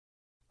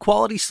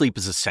Quality sleep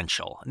is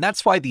essential, and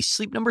that's why the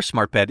Sleep Number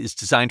Smart Bed is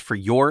designed for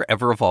your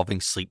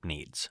ever-evolving sleep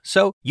needs.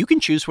 So you can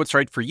choose what's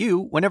right for you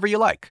whenever you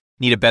like.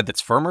 Need a bed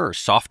that's firmer or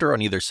softer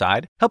on either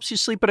side? Helps you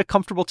sleep at a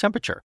comfortable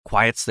temperature,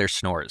 quiets their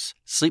snores.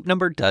 Sleep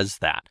Number does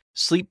that.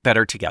 Sleep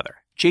better together.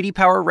 J.D.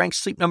 Power ranks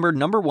Sleep Number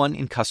 #1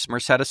 in customer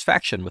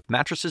satisfaction with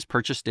mattresses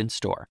purchased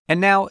in-store.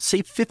 And now,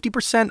 save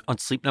 50% on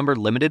Sleep Number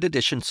limited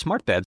edition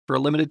smart beds for a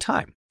limited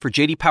time. For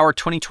J.D. Power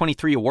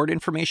 2023 award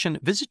information,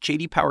 visit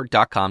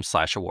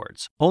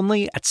jdpower.com/awards.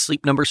 Only at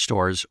Sleep Number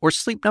stores or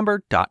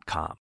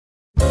sleepnumber.com.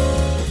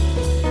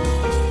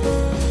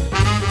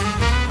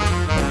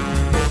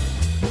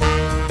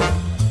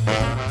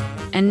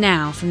 And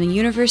now, from the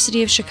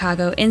University of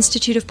Chicago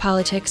Institute of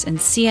Politics and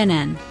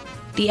CNN,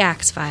 The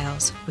Axe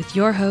Files, with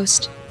your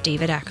host,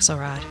 David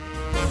Axelrod.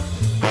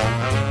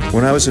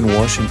 When I was in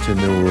Washington,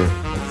 there were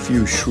a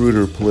few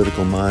shrewder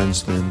political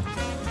minds than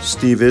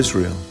Steve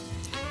Israel,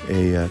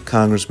 a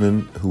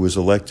congressman who was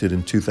elected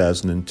in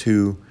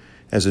 2002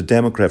 as a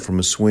Democrat from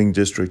a swing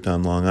district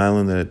on Long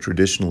Island that had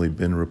traditionally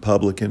been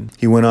Republican.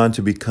 He went on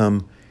to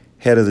become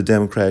head of the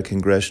Democratic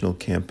Congressional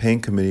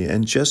Campaign Committee,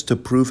 and just to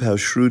prove how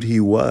shrewd he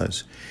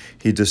was,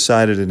 he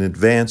decided in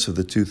advance of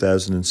the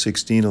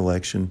 2016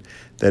 election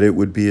that it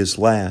would be his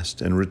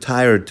last, and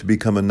retired to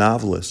become a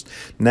novelist.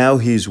 Now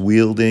he's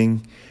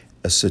wielding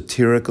a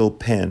satirical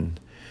pen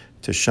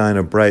to shine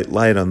a bright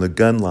light on the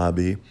gun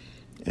lobby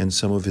and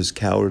some of his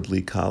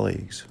cowardly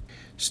colleagues.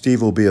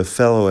 Steve will be a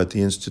fellow at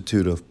the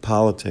Institute of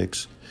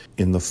Politics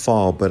in the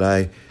fall, but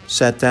I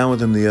sat down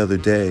with him the other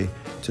day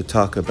to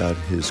talk about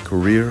his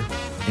career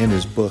and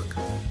his book.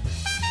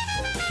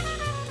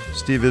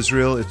 Steve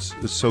Israel, it's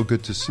so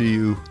good to see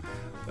you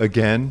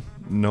again,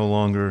 no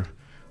longer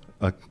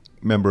a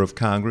member of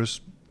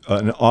Congress,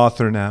 an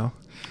author now,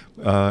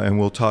 and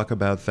we'll talk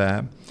about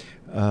that.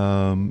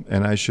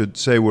 And I should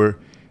say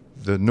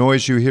the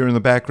noise you hear in the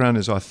background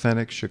is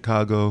authentic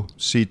Chicago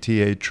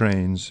CTA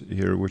trains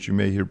here, which you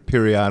may hear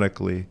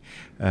periodically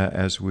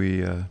as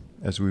we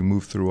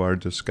move through our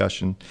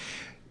discussion.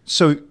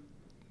 So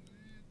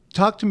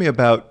talk to me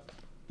about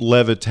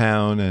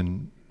Levittown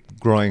and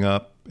growing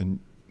up and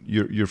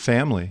your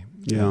family.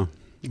 Yeah.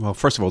 Well,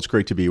 first of all, it's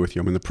great to be with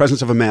you. I'm in the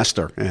presence of a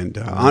master, and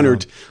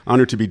honored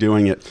to be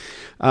doing it.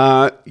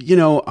 I'm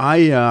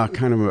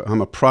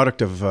a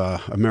product of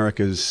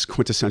America's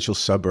quintessential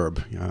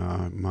suburb.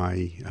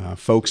 My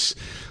folks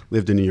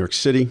lived in New York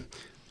City.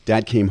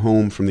 Dad came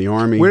home from the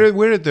Army.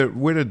 Where did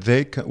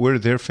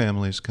their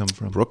families come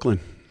from? Brooklyn,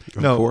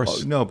 of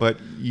course. No, but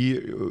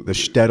the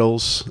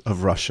shtetls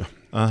of Russia.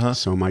 Uh-huh.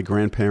 So my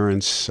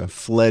grandparents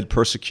fled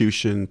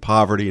persecution,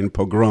 poverty, and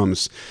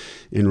pogroms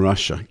in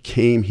Russia,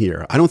 came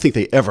here. I don't think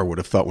they ever would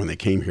have thought when they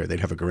came here they'd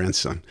have a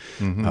grandson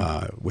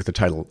with the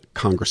title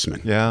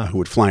congressman who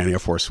would fly on Air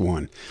Force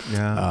One.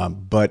 Yeah.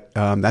 But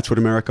that's what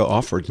America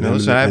offered.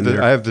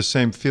 I have the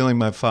same feeling.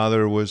 My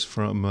father was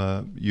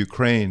from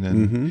Ukraine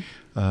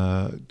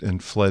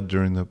and fled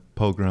during the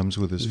pogroms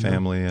with his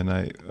family. And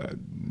one of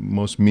the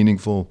most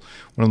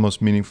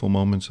meaningful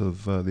moments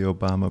of the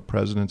Obama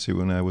presidency,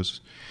 when I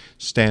was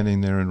standing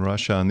there in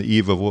Russia on the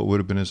eve of what would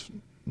have been his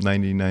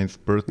 99th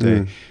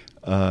birthday,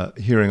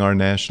 hearing our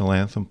national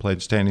anthem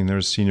played, standing there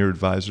as senior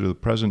advisor to the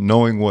president,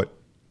 knowing what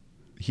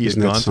he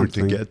had gone through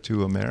to get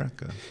to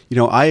America. You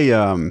know,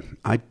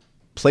 I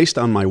placed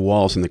on my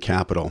walls in the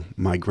Capitol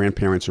my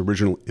grandparents'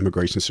 original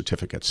immigration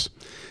certificates,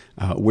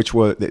 which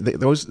were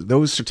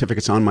those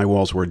certificates on my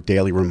walls were a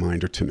daily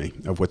reminder to me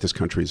of what this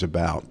country is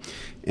about.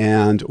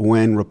 And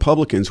when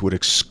Republicans would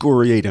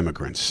excoriate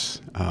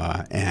immigrants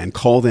and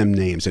call them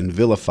names and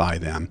vilify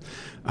them,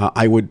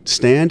 I would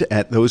stand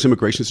at those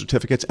immigration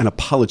certificates and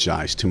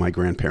apologize to my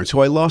grandparents,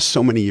 who I lost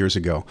so many years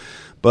ago.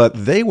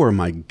 But they were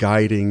my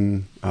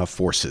guiding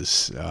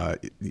forces.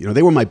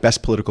 They were my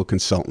best political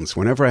consultants.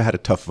 Whenever I had a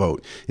tough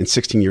vote in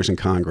 16 years in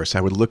Congress,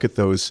 I would look at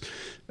those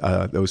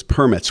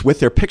permits with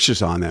their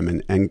pictures on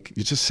them, and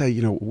you just say,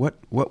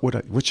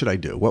 what should I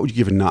do? What would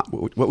you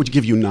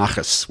give you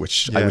nachas,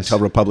 which I would tell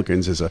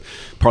Republicans is a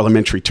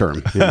parliamentary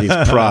term. It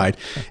means pride.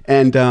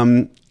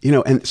 And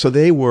so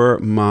they were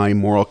my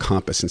moral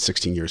compass in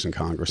 16 years in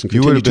Congress. And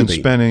you would have been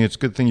spending. It's a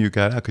good thing you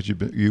got out, because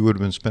you would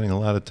have been spending a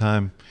lot of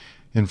time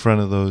in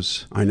front of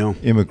those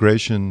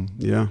immigration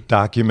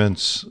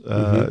documents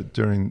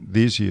during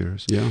these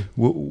years. Yeah,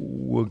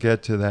 we'll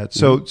get to that.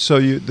 So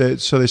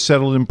they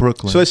settled in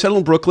Brooklyn. So I settled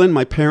in Brooklyn.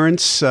 My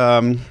parents,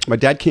 my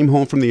dad came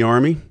home from the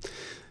Army.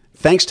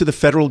 Thanks to the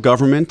federal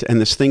government and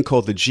this thing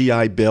called the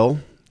GI Bill,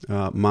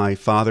 my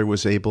father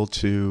was able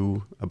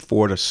to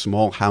afford a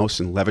small house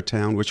in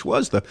Levittown, which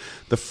was the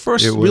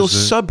first real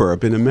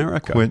suburb in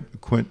America.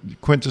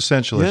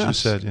 Quintessential, as you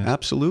said. Yeah.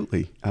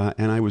 Absolutely.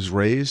 And I was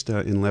raised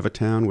in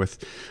Levittown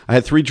I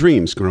had three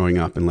dreams growing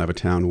up in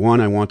Levittown.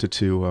 One, I wanted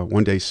to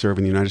one day serve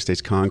in the United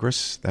States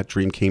Congress. That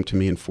dream came to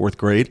me in fourth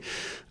grade.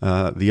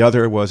 The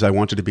other was I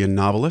wanted to be a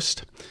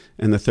novelist.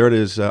 And the third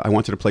is I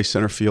wanted to play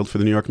center field for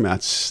the New York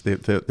Mets.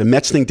 The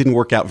Mets thing didn't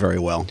work out very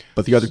well,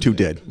 but the other two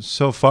did.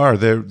 So far,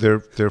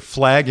 they're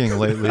flagging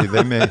lately.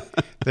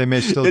 They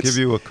may still give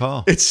you a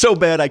call. It's so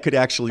bad I could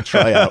actually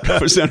try out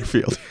for center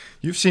field.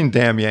 You've seen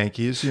Damn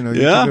Yankees. You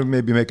Yeah. could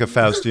maybe make a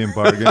Faustian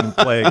bargain and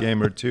play a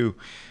game or two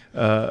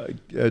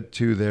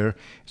there.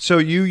 So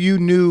you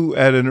knew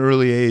at an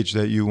early age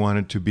that you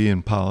wanted to be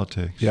in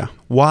politics. Yeah.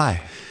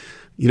 Why?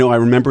 I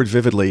remember it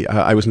vividly.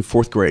 I was in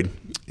fourth grade,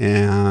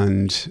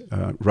 and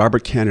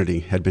Robert Kennedy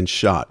had been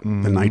shot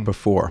the night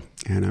before.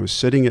 And I was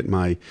sitting at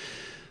my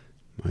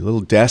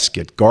little desk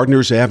at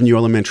Gardner's Avenue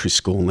Elementary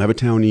School in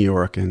Levittown, New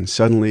York, and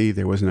suddenly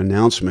there was an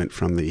announcement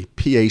from the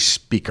PA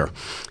speaker,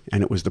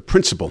 and it was the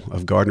principal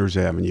of Gardner's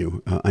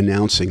Avenue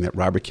announcing that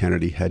Robert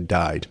Kennedy had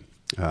died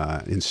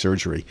in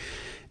surgery.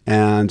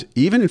 And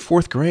even in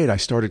fourth grade, I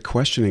started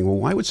questioning, well,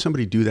 why would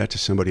somebody do that to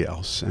somebody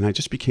else? And I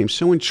just became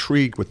so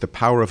intrigued with the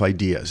power of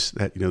ideas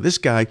that, this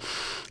guy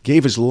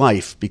gave his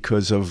life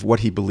because of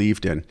what he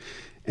believed in.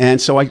 And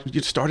so I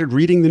started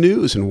reading the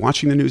news and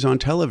watching the news on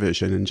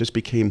television and just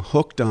became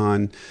hooked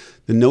on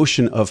the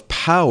notion of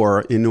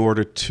power in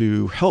order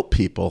to help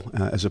people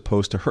as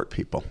opposed to hurt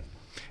people.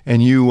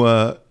 And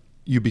you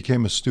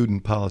became a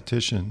student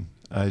politician,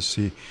 I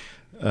see.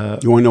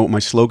 You want to know what my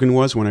slogan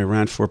was when I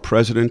ran for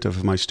president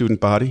of my student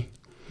body?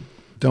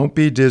 Don't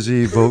be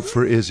dizzy, vote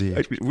for Izzy.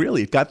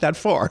 Really? It got that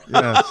far?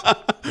 Yes.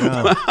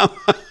 Yeah.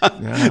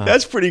 Yeah.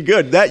 That's pretty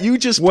good. That you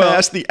just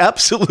passed the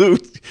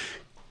absolute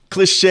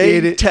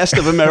cliche test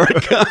of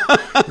America.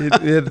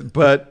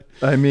 But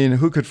I mean,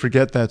 who could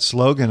forget that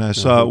slogan? I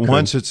saw it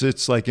once.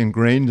 It's like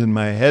ingrained in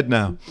my head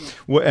now.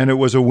 And it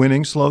was a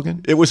winning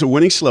slogan? It was a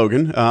winning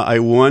slogan. I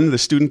won the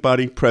student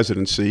body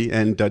presidency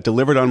and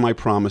delivered on my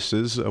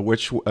promises,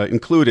 which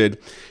included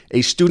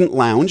a student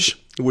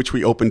lounge, which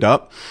we opened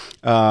up,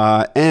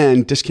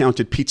 and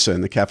discounted pizza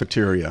in the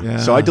cafeteria. Yeah.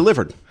 So I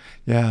delivered.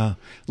 Yeah.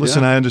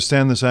 Listen, I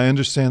understand this. I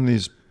understand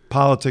these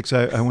politics.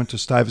 I went to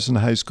Stuyvesant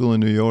High School in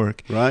New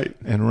York, right,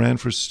 and ran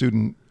for a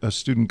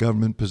student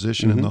government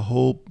position, and the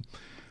whole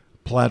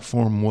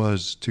platform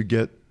was to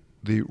get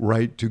the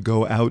right to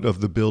go out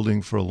of the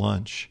building for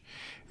lunch,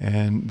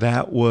 and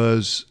that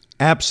was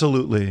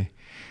absolutely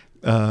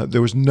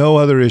there was no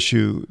other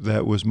issue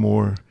that was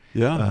more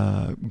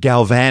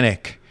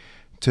galvanic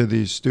to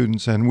these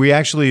students, and we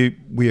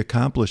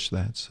accomplished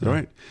that. So.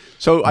 Right.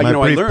 So my brief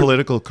I learned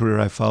political career,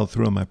 I followed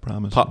through on my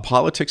promise.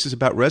 Politics is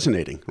about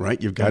resonating,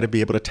 right? You've got to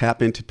be able to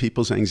tap into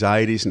people's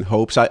anxieties and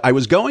hopes. I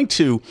was going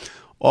to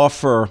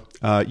offer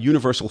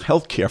universal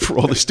health care for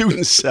all the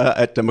students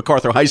at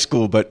MacArthur High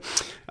School, but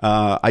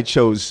I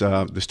chose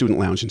the student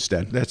lounge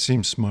instead. That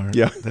seems smart.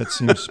 Yeah. That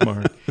seems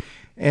smart.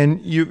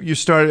 And you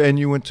started, and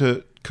you went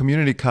to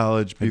community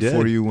college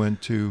before you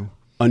went to...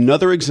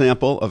 Another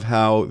example of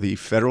how the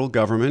federal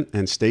government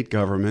and state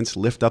governments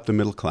lift up the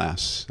middle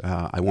class.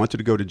 I wanted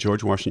to go to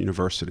George Washington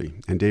University.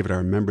 And David, I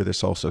remember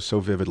this also so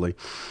vividly.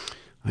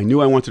 I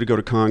knew I wanted to go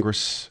to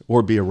Congress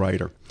or be a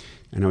writer.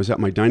 And I was at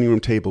my dining room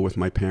table with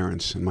my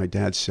parents. And my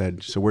dad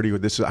said, I was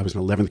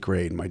in 11th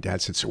grade. And my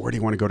dad said, so where do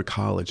you want to go to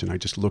college? And I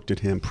just looked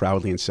at him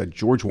proudly and said,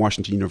 George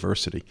Washington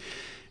University.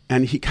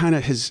 And he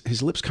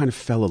his lips kind of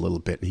fell a little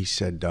bit. And he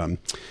said,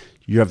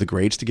 you have the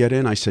grades to get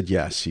in? I said,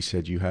 yes. He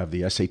said, you have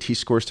the SAT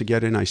scores to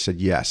get in? I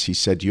said, yes. He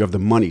said, do you have the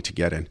money to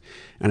get in?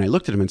 And I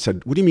looked at him and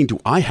said, what do you mean, do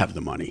I have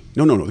the money?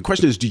 No. The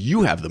question is, do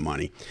you have the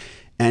money?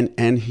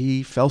 And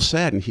he fell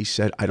sad and he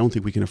said, I don't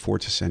think we can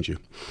afford to send you.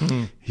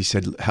 Mm-hmm. He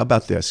said, how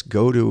about this?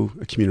 Go to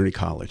a community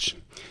college.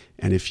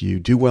 And if you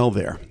do well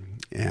there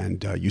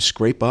and you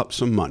scrape up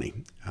some money,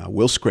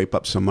 we'll scrape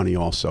up some money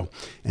also,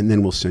 and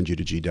then we'll send you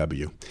to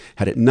GW.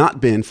 Had it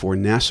not been for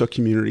Nassau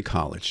Community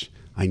College,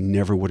 I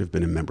never would have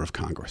been a member of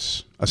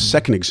Congress. A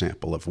second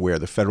example of where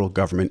the federal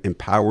government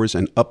empowers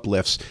and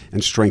uplifts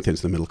and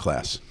strengthens the middle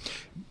class.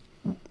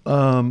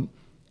 And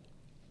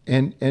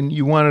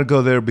you wanted to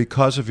go there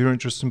because of your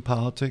interest in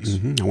politics?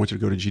 Mm-hmm. I wanted to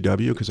go to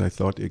GW because I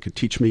thought it could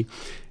teach me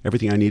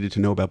everything I needed to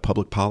know about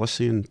public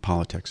policy and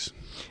politics.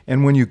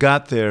 And when you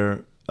got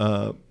there,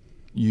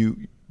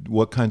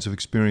 what kinds of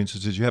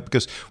experiences did you have?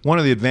 Because one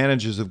of the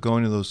advantages of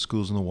going to those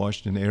schools in the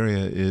Washington area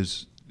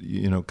is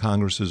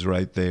Congress is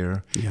right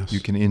there. Yes. You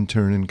can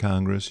intern in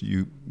Congress.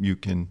 You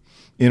can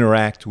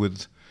interact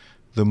with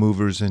the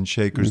movers and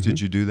shakers. Mm-hmm. Did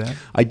you do that?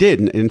 I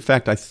did. In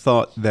fact, I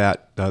thought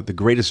that the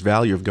greatest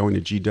value of going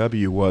to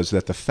GW was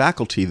that the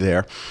faculty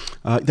there,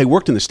 they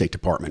worked in the State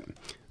Department.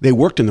 They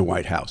worked in the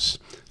White House.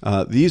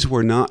 These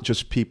were not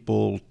just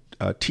people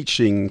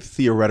teaching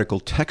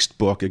theoretical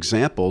textbook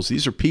examples.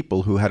 These are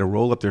people who had to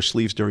roll up their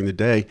sleeves during the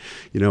day,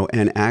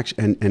 and act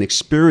and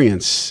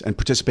experience and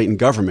participate in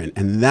government.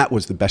 And that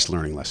was the best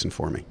learning lesson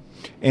for me.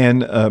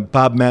 And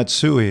Bob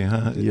Matsui,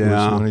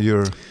 was one of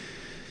your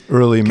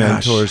early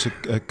mentors,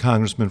 a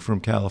congressman from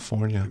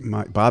California.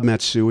 Bob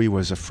Matsui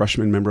was a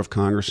freshman member of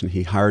Congress, and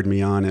he hired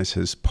me on as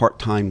his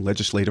part-time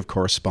legislative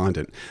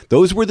correspondent.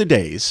 Those were the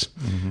days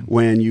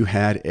when you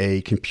had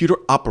a computer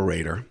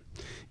operator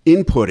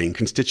inputting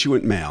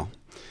constituent mail,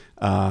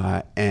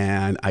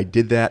 and I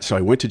did that. So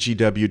I went to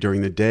GW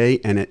during the day,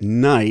 and at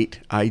night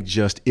I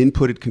just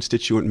inputted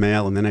constituent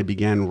mail, and then I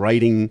began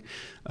writing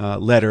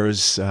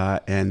letters,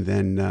 and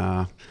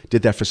then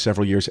did that for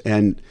several years.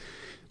 And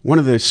One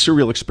of the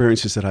surreal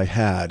experiences that I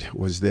had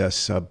was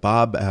this.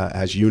 Bob,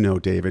 as you know,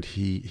 David,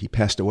 he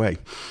passed away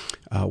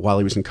while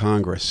he was in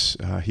Congress.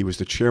 He was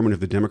the chairman of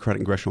the Democratic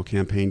Congressional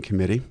Campaign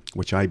Committee,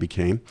 which I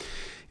became.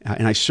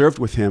 And I served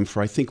with him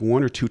for, I think,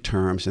 1 or 2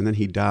 terms, and then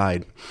he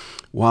died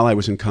while I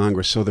was in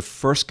Congress. So the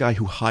first guy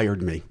who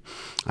hired me,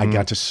 I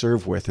got to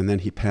serve with, and then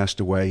he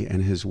passed away,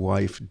 and his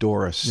wife,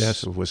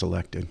 Doris, was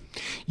elected.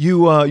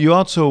 You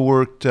also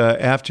worked,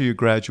 after you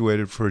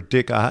graduated, for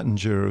Dick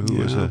Ottinger, who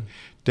was a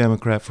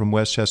Democrat from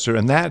Westchester.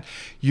 And that,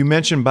 you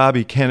mentioned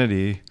Bobby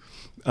Kennedy.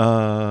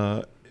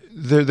 There's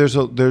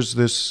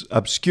this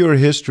obscure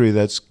history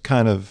that's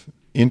kind of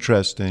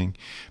interesting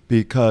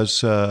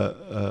because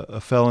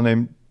a fellow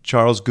named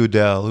Charles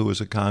Goodell, who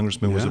was a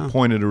congressman, was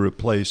appointed to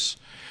replace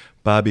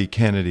Bobby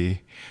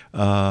Kennedy.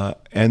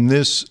 And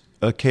this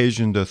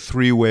occasioned a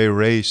 3-way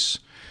race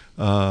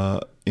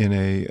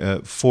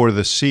for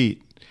the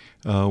seat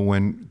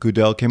when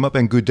Goodell came up.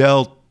 And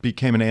Goodell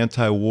became an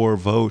anti-war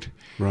vote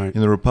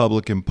in the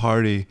Republican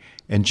Party.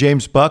 And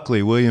James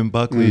Buckley, William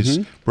Buckley's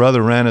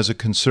brother, ran as a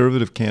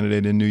conservative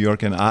candidate in New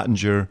York, and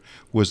Ottinger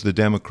was the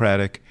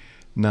Democratic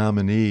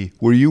nominee.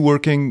 Were you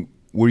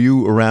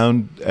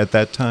around at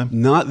that time?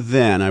 Not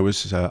then. I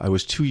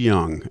was too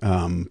young.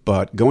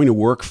 But going to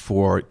work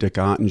for Dick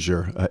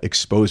Ottinger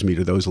exposed me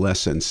to those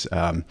lessons.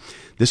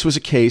 This was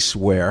a case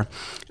where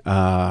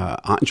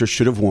Ottinger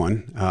should have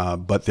won,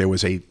 but there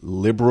was a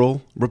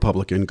liberal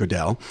Republican,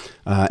 Goodell,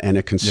 and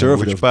a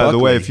conservative, which, by Buckley,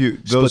 the way,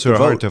 those are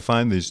hard to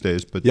find these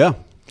days. But yeah.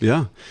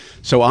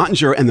 So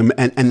Ottinger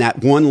and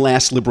that one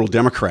last liberal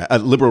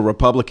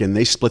Republican,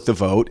 they split the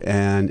vote,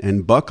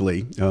 and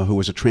Buckley, who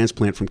was a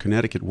transplant from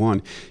Connecticut,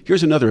 won.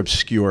 Here's another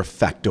obscure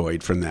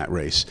factoid from that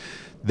race.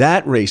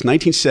 That race,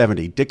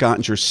 1970, Dick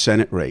Ottinger's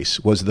Senate race,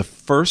 was the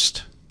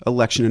first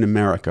election in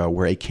America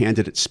where a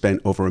candidate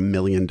spent over $1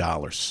 million.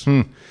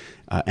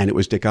 And it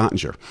was Dick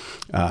Ottinger.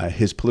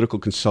 His political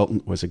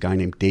consultant was a guy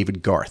named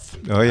David Garth.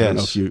 Oh, yes.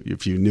 I don't know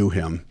if you knew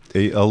him.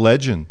 A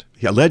legend.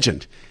 Yeah,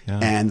 legend. Yeah.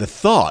 And the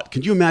thought,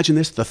 can you imagine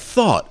this? The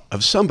thought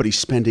of somebody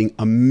spending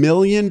 $1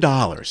 million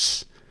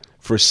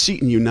for a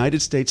seat in the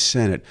United States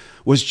Senate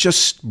was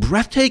just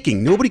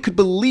breathtaking. Nobody could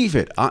believe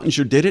it.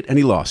 Ottinger did it, and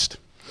he lost.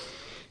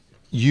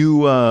 He's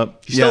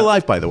still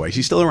alive, by the way.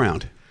 He's still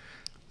around.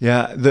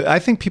 Yeah, I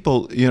think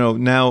people,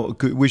 now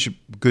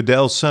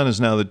Goodell's son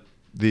is now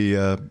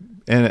the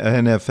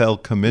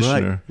NFL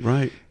commissioner.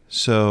 Right.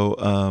 So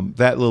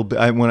that little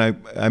bit, when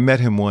I met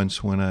him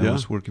once when I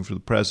was working for the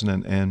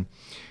president, and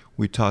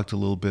we talked a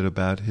little bit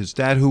about his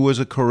dad, who was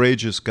a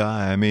courageous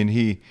guy. I mean,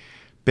 he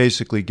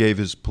basically gave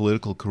his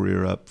political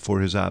career up for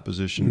his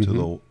opposition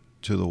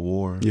to the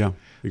war. Yeah,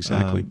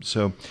 exactly.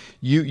 So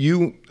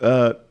you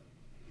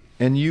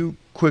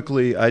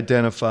quickly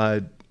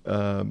identified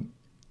a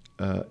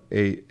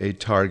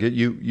target.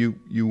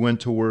 You went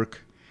to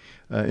work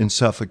in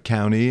Suffolk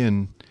County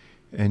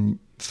and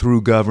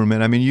through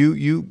government. I mean,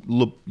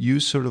 you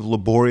sort of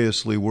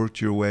laboriously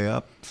worked your way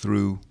up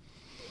through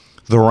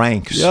the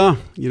ranks. Yeah,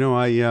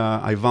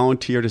 I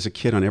volunteered as a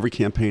kid on every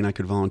campaign I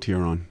could volunteer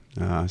on.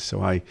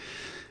 So I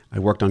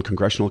worked on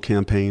congressional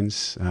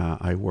campaigns.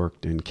 I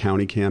worked in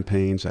county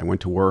campaigns. I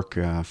went to work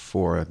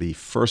for the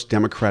first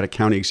Democratic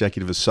county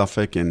executive of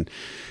Suffolk in,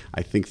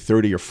 I think,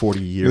 30 or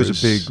 40 years. It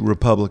was a big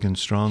Republican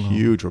stronghold.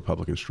 Huge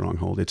Republican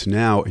stronghold. It's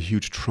now a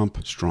huge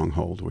Trump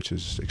stronghold, which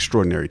is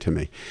extraordinary to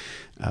me.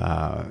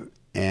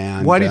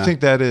 And why do you think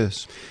that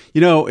is?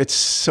 It's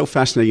so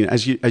fascinating.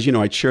 As you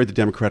know, I chaired the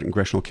Democratic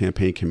Congressional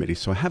Campaign Committee,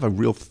 so I have a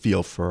real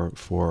feel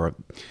for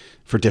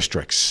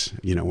districts,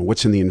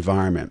 what's in the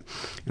environment.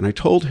 And I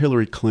told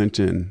Hillary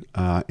Clinton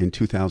in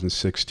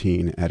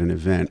 2016 at an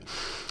event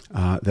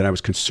that I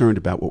was concerned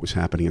about what was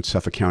happening in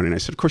Suffolk County. And I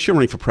said, of course, you're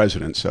running for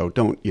president, so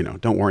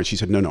don't worry. She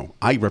said, no,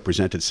 I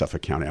represented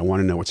Suffolk County. I want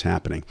to know what's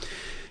happening.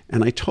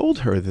 And I told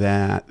her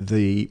that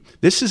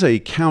this is a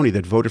county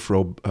that voted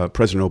for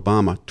President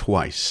Obama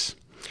twice.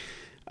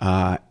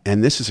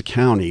 And this is a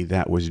county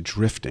that was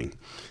drifting.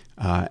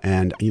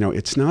 And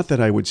it's not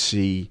that I would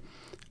see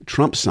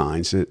Trump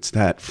signs. It's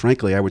that,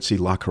 frankly, I would see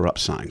lock her up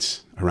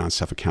signs around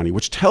Suffolk County,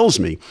 which tells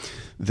me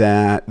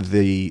that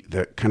the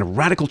kind of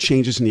radical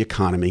changes in the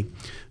economy,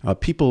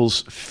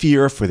 people's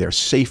fear for their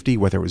safety,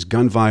 whether it was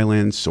gun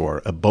violence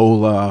or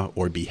Ebola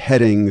or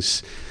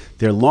beheadings,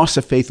 their loss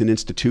of faith in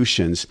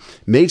institutions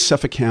made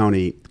Suffolk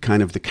County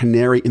kind of the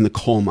canary in the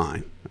coal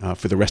mine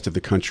for the rest of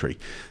the country.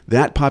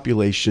 That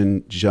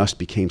population just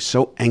became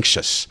so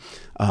anxious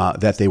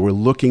that they were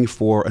looking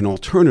for an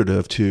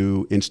alternative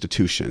to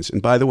institutions.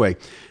 And by the way,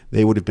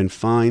 they would have been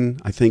fine,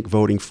 I think,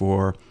 voting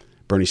for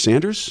Bernie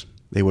Sanders.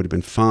 They would have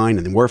been fine,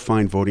 and they were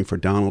fine voting for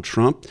Donald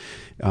Trump.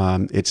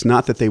 It's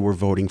not that they were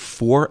voting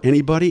for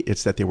anybody;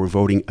 it's that they were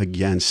voting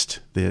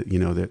against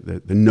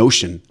the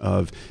notion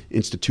of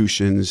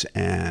institutions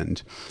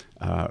and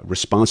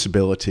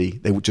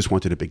responsibility. They just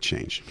wanted a big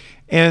change.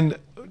 And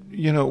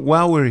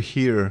while we're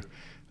here,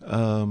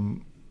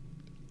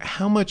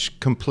 how much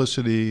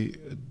complicity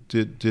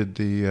did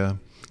the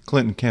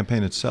Clinton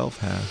campaign itself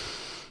have?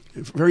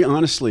 Very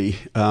honestly,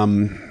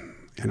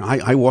 And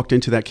I walked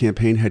into that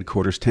campaign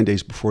headquarters 10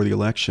 days before the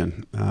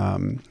election.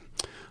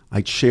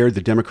 I chaired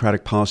the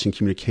Democratic Policy and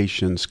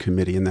Communications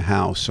Committee in the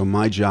House. So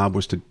my job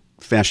was to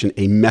fashion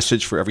a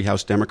message for every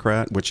House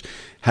Democrat, which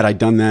had I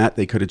done that,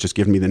 they could have just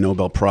given me the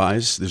Nobel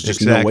Prize. There's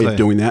just no way of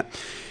doing that.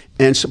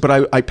 And so,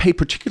 but I paid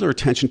particular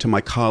attention to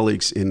my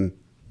colleagues in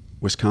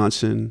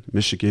Wisconsin,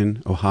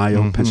 Michigan,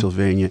 Ohio,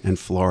 Pennsylvania, and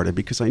Florida,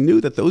 because I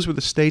knew that those were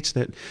the states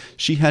that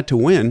she had to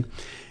win.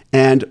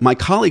 And my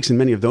colleagues in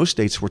many of those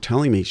states were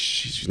telling me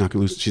she's not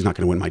going to lose. She's not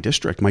going to win my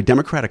district. My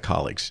Democratic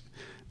colleagues,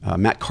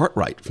 Matt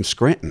Cartwright from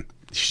Scranton,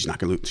 she's not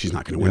going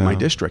to win my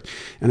district.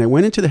 And I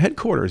went into the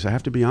headquarters, I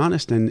have to be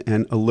honest,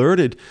 and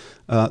alerted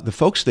the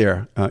folks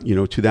there,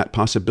 to that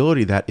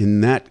possibility that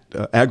in that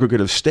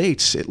aggregate of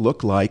states, it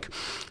looked like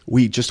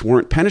we just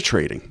weren't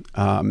penetrating.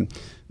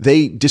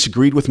 They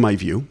disagreed with my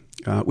view,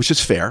 which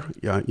is fair.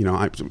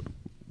 I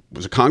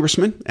was a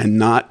congressman and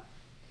not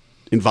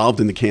involved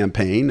in the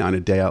campaign on a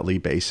daily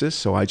basis,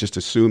 so I just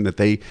assumed that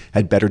they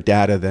had better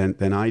data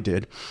than I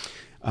did.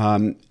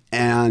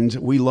 And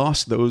we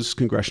lost those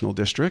congressional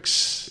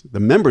districts.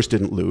 The members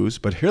didn't lose,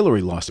 but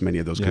Hillary lost many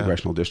of those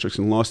congressional districts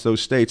and lost those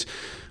states,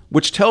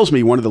 which tells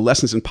me one of the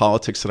lessons in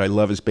politics that I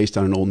love is based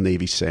on an old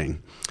Navy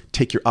saying: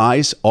 take your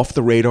eyes off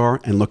the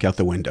radar and look out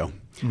the window.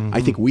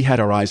 I think we had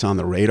our eyes on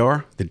the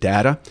radar, the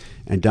data,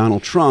 and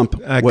Donald Trump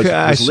was listening out the window.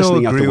 I so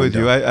agree with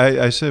you.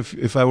 I said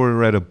if I were to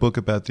write a book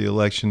about the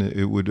election,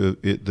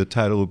 the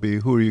title would be,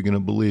 "Who are you going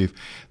to believe,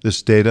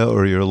 this data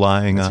or your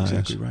lying eyes?"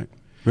 That's exactly right.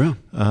 Yeah.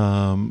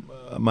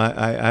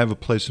 I have a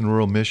place in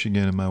rural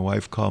Michigan, and my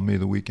wife called me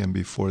the weekend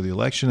before the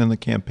election, and the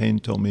campaign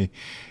told me,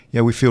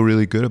 "Yeah, we feel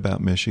really good about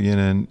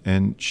Michigan,"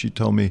 and she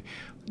told me,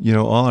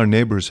 all our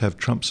neighbors have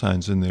Trump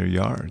signs in their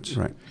yards.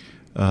 Right.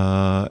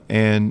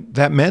 And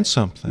that meant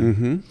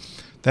something.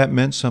 That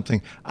meant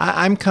something.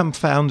 I'm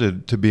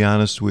confounded, to be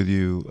honest with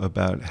you,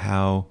 about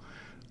how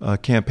a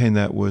campaign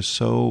that was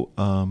so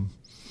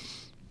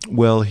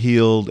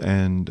well-heeled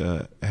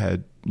and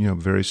had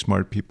very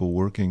smart people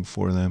working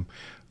for them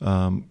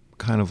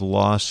kind of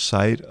lost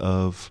sight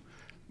of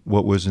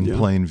what was in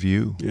plain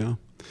view. Yeah.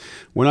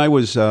 When I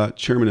was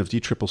chairman of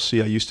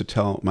DCCC, I used to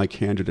tell my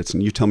candidates,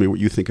 and you tell me what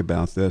you think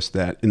about this,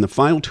 that in the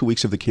final 2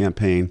 weeks of the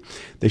campaign,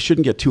 they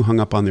shouldn't get too hung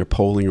up on their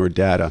polling or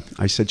data.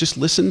 I said, just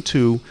listen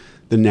to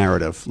the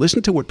narrative.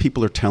 Listen to what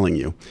people are telling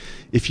you.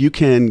 If you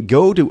can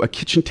go to a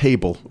kitchen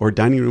table or a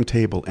dining room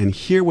table and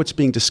hear what's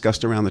being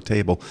discussed around the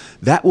table,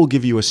 that will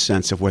give you a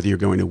sense of whether you're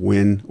going to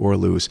win or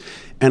lose.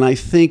 And I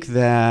think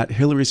that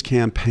Hillary's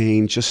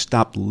campaign just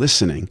stopped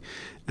listening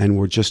and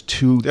were just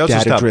too data-driven. They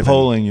also stopped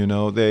polling,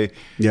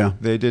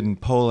 They didn't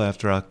poll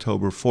after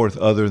October 4th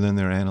other than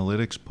their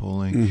analytics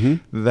polling.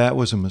 That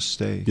was a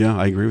mistake. Yeah,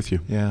 I agree with you.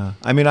 Yeah.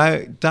 I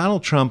mean,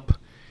 Donald Trump,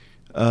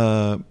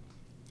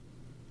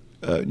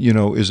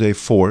 is a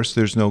force.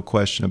 There's no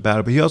question about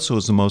it. But he also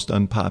was the most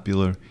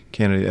unpopular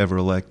candidate ever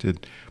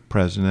elected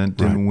president.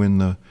 Didn't win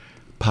the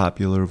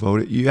popular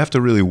vote. You have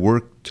to really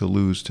work to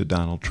lose to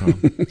Donald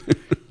Trump.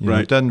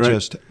 It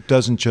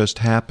doesn't just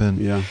happen.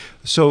 Yeah.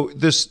 So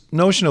this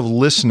notion of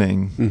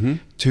listening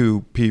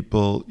to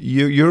people,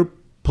 your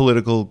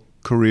political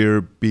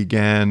career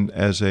began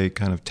as a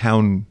kind of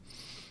town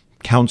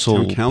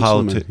council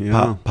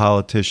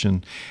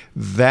politician.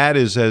 That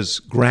is as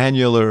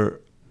granular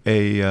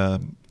a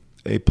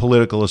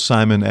political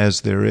assignment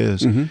as there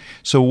is.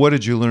 So what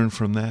did you learn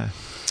from that?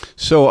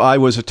 So I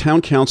was a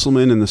town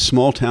councilman in the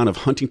small town of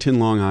Huntington,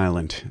 Long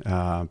Island,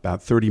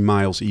 about 30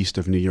 miles east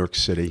of New York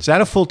City. Is that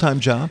a full-time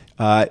job?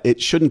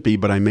 It shouldn't be,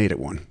 but I made it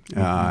one.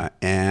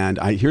 And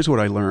here's what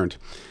I learned.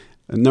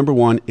 Number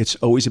one, it's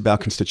always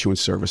about constituent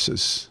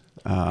services.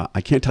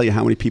 I can't tell you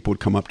how many people would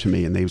come up to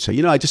me and they would say,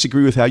 I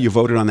disagree with how you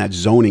voted on that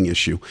zoning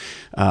issue,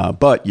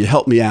 but you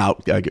helped me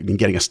out in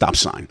getting a stop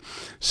sign.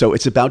 So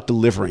it's about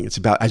delivering. It's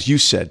about, as you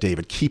said,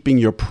 David, keeping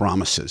your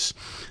promises.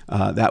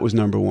 That was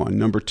number one.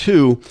 Number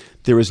two,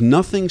 there is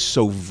nothing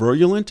so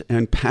virulent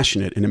and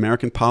passionate in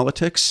American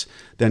politics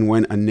than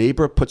when a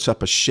neighbor puts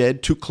up a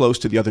shed too close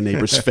to the other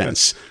neighbor's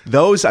fence.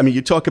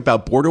 You talk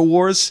about border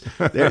wars.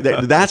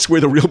 That's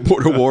where the real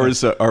border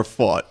wars are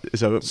fought.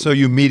 So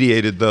you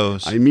mediated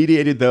those. I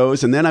mediated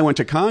those, and then I went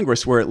to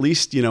Congress, where at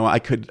least I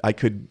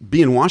could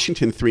be in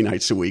Washington 3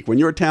 nights a week. When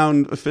you're a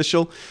town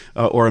official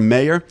or a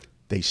mayor,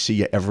 they see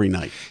you every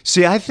night.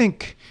 See, I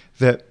think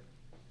that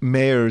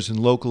mayors and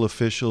local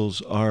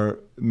officials are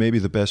maybe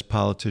the best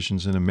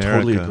politicians in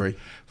America. Totally agree.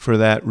 For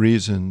that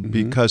reason,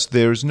 because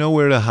there's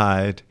nowhere to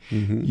hide.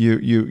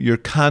 You're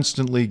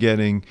constantly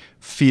getting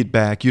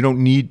feedback. You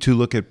don't need to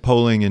look at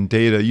polling and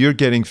data. You're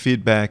getting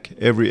feedback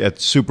at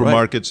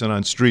supermarkets and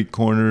on street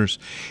corners,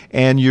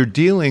 and you're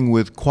dealing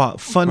with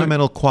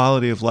fundamental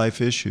quality of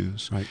life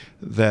issues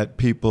that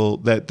people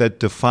that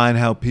define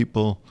how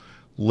people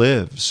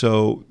live.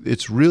 So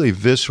it's really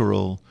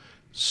visceral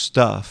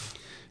stuff.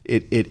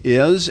 It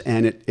is,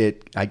 and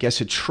it I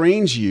guess it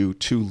trains you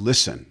to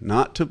listen,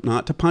 not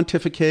to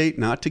pontificate,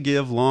 not to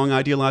give long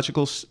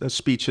ideological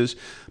speeches,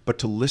 but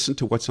to listen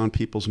to what's on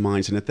people's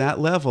minds. And at that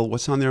level,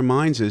 what's on their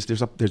minds is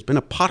there's been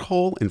a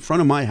pothole in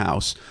front of my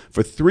house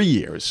for 3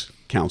 years,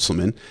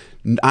 Councilman.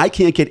 I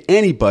can't get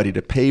anybody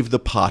to pave the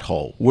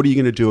pothole. What are you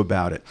going to do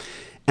about it?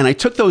 And I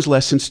took those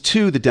lessons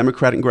to the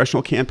Democratic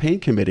Congressional Campaign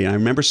Committee. And I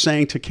remember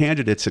saying to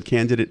candidates at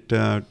candidate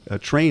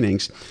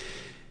trainings,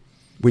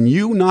 when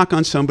you knock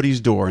on somebody's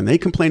door and they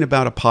complain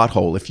about a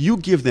pothole, if you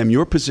give them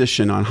your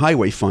position on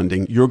highway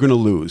funding, you're going to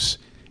lose.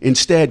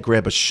 Instead,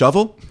 grab a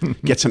shovel,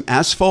 get some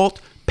asphalt,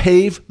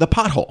 pave the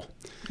pothole.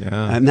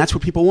 Yeah. And that's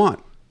what people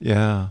want.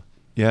 Yeah,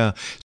 yeah.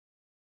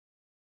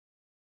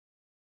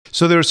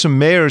 So there are some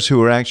mayors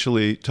who are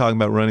actually talking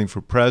about running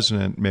for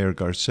president. Mayor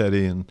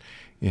Garcetti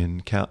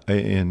in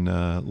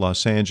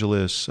Los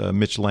Angeles,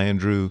 Mitch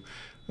Landrieu,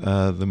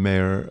 the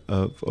mayor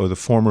or the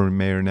former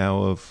mayor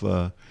now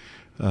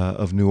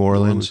of New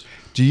Orleans.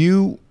 Do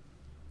you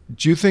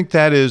think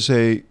that is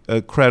a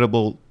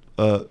credible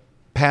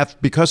path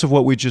because of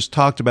what we just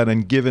talked about,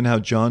 and given how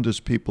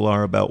jaundiced people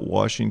are about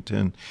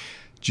Washington?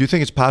 Do you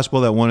think it's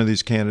possible that one of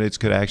these candidates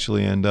could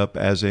actually end up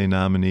as a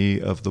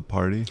nominee of the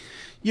party?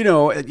 You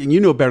know, and you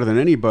know better than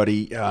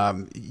anybody,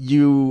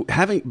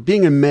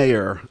 being a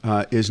mayor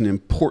is an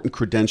important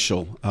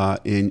credential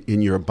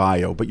in your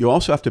bio, but you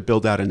also have to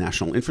build out a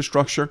national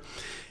infrastructure.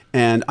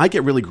 And I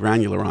get really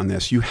granular on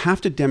this. You have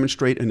to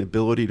demonstrate an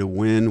ability to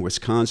win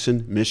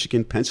Wisconsin,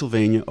 Michigan,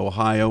 Pennsylvania,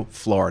 Ohio,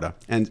 Florida,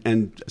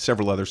 and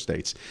several other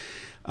states.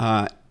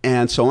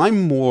 And so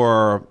I'm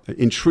more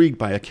intrigued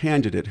by a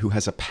candidate who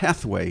has a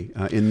pathway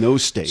in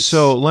those states.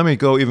 So let me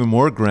go even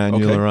more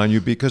granular on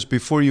you, because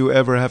before you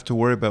ever have to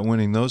worry about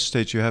winning those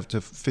states, you have to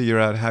figure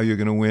out how you're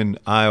going to win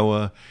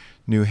Iowa,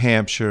 New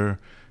Hampshire,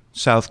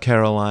 South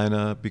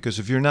Carolina, because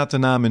if you're not the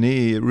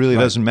nominee, it really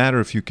doesn't matter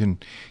if you can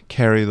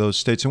carry those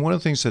states. And one of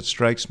the things that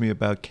strikes me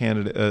about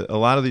a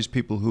lot of these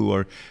people who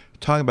are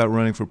talking about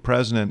running for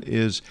president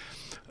is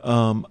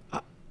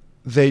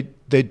they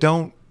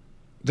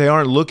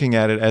aren't looking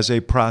at it as a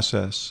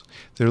process.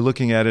 They're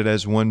looking at it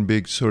as one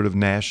big sort of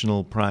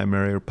national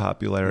primary or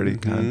popularity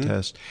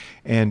contest.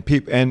 And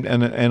and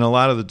a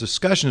lot of the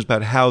discussions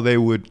about how they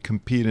would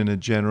compete in a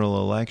general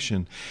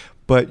election.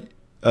 But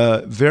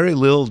very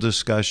little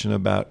discussion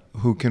about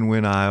who can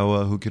win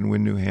Iowa, who can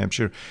win New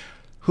Hampshire,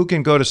 who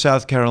can go to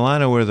South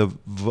Carolina where the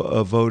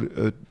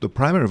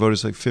primary vote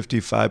is like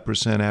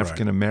 55%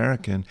 African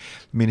American.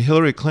 I mean,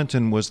 Hillary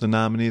Clinton was the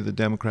nominee of the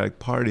Democratic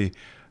Party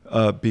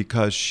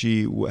because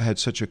she had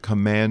such a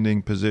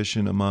commanding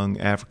position among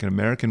African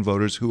American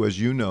voters who, as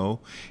you know,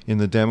 in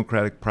the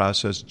democratic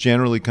process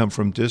generally come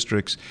from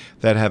districts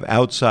that have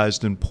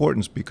outsized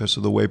importance because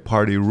of the way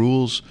party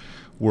rules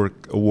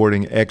work,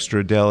 awarding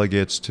extra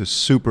delegates to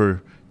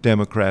super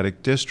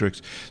democratic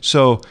districts.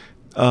 So,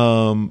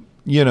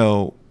 you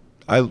know,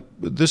 I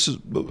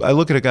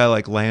look at a guy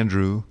like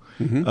Landrieu,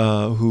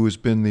 who has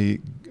been the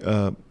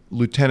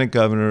lieutenant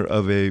governor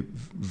of a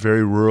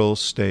very rural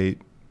state,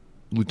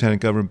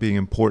 lieutenant governor being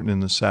important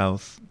in the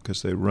South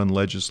because they run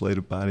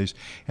legislative bodies,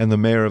 and the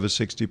mayor of a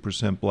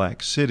 60%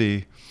 black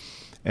city.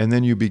 And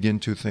then you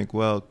begin to think,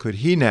 well, could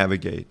he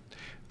navigate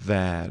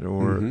that?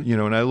 Or, you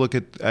know, and I look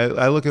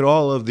at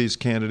all of these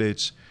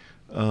candidates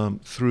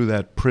through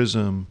that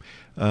prism,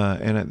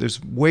 and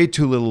there's way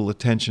too little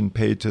attention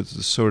paid to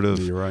the sort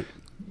of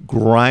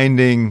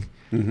grinding,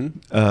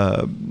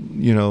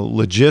 you know,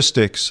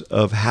 logistics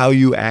of how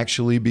you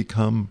actually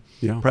become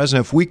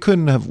president.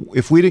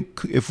 If we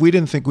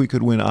didn't think we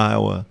could win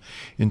Iowa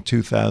in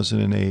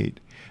 2008,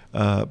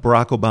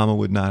 Barack Obama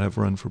would not have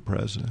run for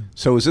president.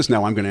 So is this,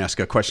 now I'm going to ask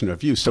a question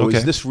of you. So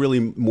is this really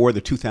more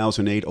the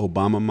 2008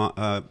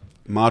 Obama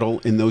model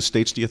in those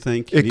states, do you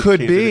think? It could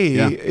be.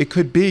 Yeah. It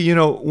could be. You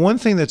know, one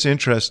thing that's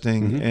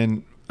interesting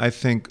and I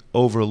think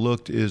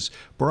overlooked is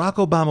Barack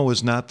Obama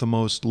was not the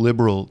most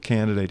liberal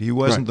candidate. He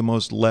wasn't the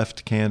most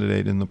left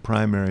candidate in the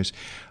primaries.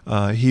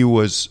 He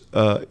was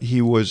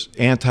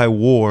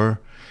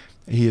anti-war.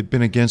 He had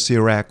been against the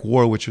Iraq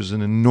War, which was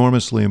an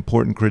enormously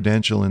important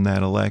credential in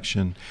that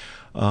election.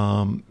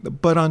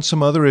 But on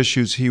some other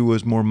issues, he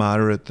was more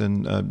moderate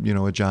than you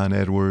know, a John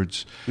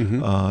Edwards,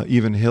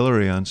 even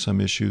Hillary on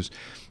some issues.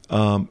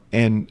 But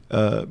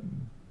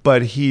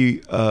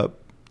he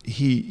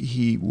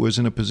was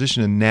in a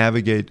position to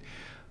navigate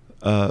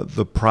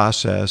the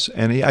process,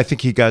 and I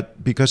think he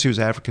got, because he was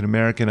African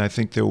American, I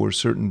think there were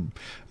certain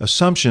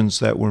assumptions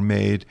that were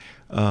made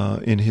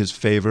in his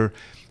favor.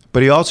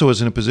 But he also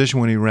was in a position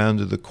when he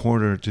rounded the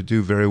corner to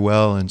do very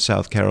well in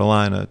South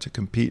Carolina, to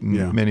compete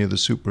in many of the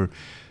Super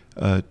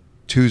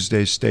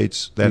Tuesday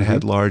states that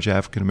had large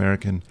African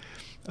American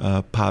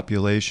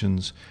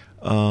populations,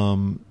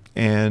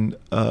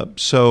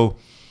 so.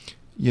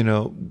 You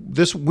know,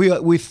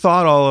 we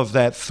thought all of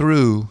that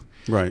through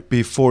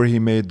before he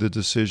made the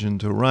decision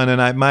to run.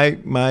 And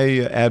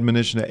my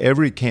admonition to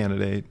every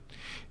candidate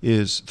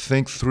is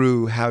think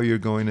through how you're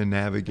going to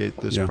navigate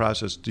this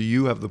process. Do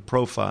you have the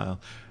profile?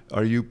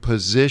 are you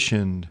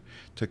positioned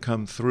to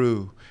come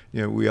through?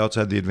 You know, we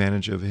also had the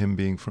advantage of him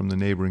being from the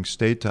neighboring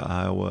state to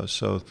Iowa,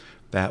 so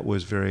that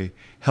was very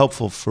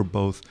helpful for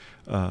both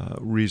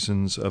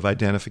reasons of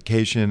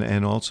identification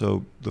and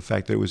also the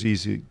fact that it was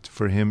easy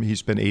for him. He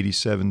spent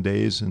 87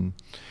 days in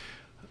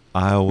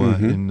Iowa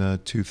in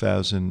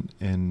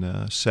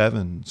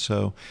 2007.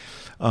 So,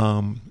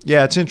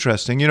 it's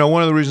interesting. You know,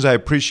 one of the reasons I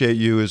appreciate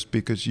you is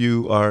because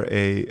you are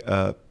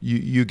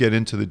you get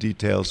into the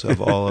details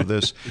of all of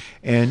this,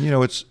 and you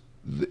know,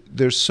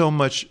 there's so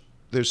much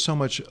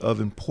of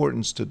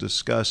importance to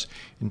discuss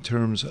in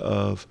terms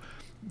of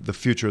the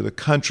future of the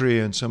country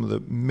and some of the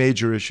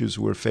major issues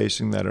we're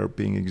facing that are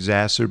being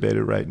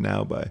exacerbated right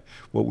now by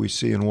what we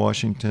see in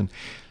Washington.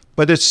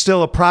 But it's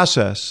still a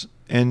process,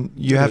 and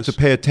you have to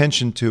pay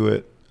attention to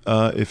it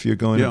if you're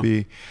going to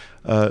be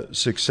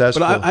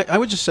successful. But I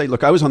would just say,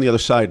 look, I was on the other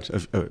side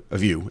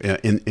of you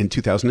in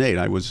 2008.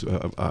 I was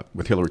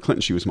with Hillary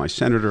Clinton. She was my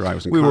senator. I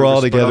was in Congress. We were all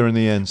together in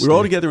the end. We were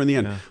all together in the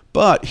end. Yeah.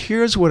 But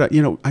here's what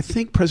I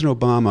think President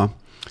Obama,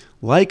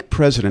 like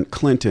President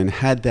Clinton,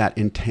 had that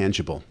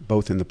intangible,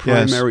 both in the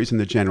primaries and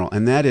the general,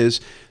 and that is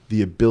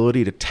the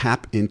ability to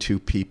tap into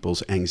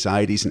people's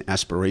anxieties and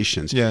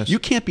aspirations. Yes. You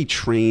can't be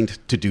trained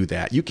to do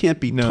that. You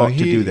can't be taught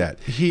to do that.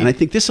 And I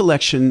think this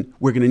election,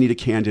 we're going to need a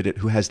candidate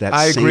who has that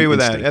same instinct. I agree with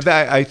that.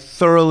 I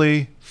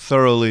thoroughly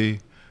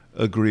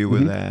agree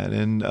with that.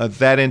 And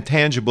that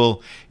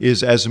intangible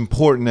is as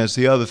important as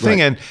the other thing.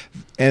 Right.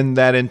 And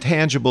that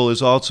intangible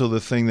is also the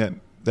thing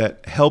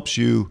that helps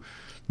you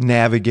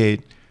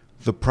navigate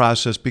the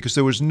process, because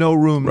there was no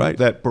room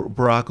that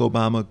Barack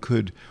Obama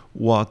could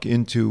walk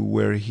into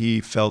where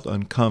he felt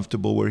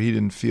uncomfortable, where he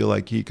didn't feel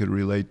like he could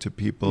relate to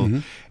people.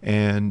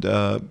 And, and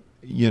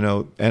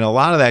a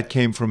lot of that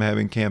came from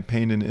having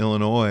campaigned in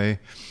Illinois,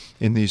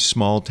 in these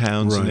small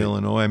towns in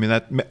Illinois. I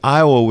mean,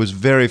 Iowa was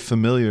very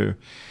familiar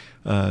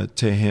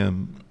to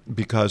him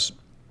because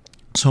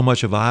so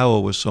much of Iowa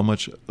was so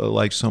much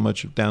like so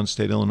much of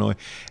downstate Illinois.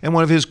 And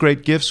one of his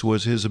great gifts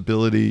was his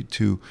ability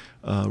to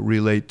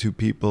relate to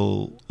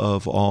people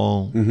of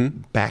all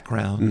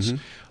backgrounds.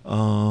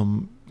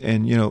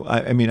 And, you know,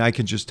 I mean, I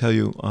can just tell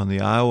you on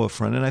the Iowa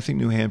front, and I think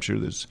New Hampshire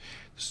is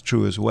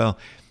true as well.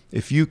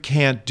 If you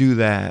can't do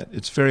that,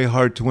 it's very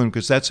hard to win,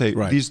 because that's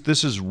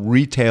this is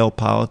retail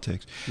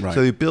politics. Right.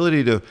 So the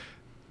ability to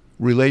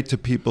relate to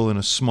people in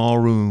a small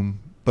room,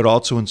 but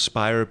also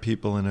inspire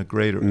people in a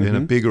in a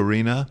big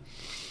arena,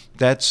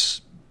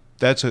 that's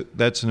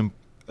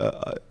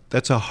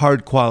a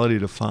hard quality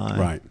to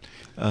find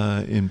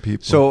in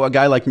people. So a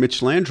guy like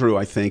Mitch Landrieu,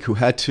 I think, who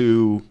had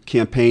to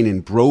campaign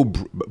in Breaux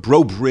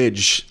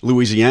Bridge,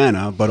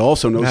 Louisiana, but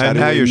also knows how to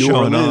win New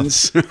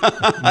Orleans.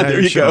 There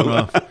you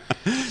go.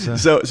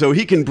 So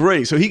he can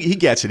bring. So he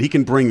gets it. He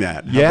can bring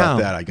that. How about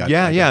that? I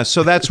got.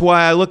 So that's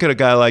why I look at a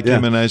guy like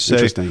him and I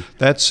say,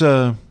 that's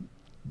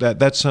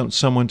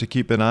someone to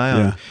keep an eye on.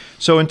 Yeah.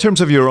 So in terms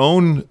of your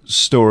own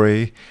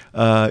story,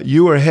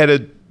 you were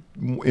headed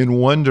in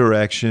one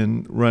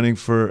direction, running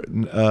for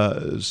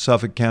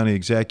Suffolk County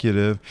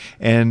Executive,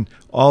 and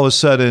all of a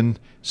sudden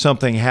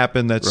something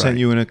happened that sent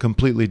you in a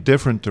completely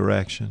different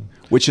direction.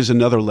 Which is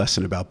another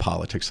lesson about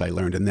politics I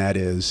learned, and that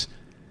is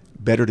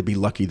better to be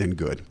lucky than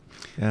good.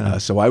 Yeah.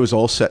 So I was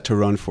all set to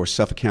run for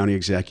Suffolk County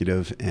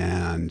Executive,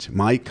 and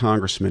my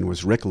congressman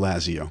was Rick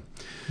Lazio,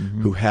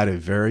 who had a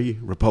very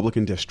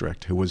Republican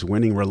district, who was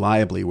winning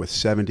reliably with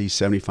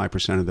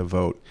 75% of the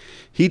vote.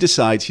 He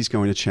decides he's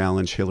going to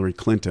challenge Hillary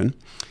Clinton.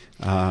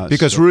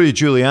 Because Rudy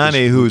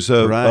Giuliani, who's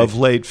of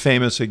late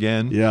famous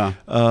again,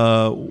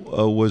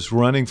 was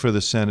running for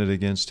the Senate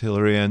against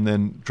Hillary and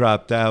then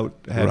dropped out,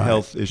 had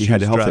health issues. He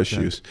had health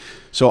issues.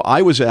 So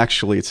I was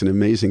actually, it's an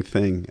amazing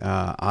thing,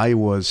 I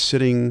was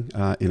sitting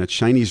in a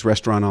Chinese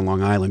restaurant on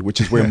Long Island,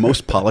 which is where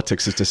most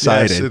politics is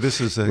decided. So this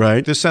is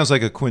this sounds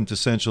like a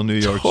quintessential New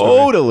York story.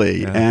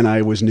 Totally. Yeah. And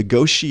I was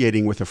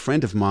negotiating with a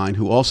friend of mine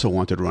who also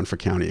wanted to run for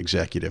county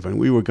executive, and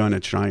we were going to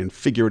try and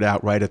figure it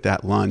out right at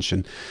that lunch.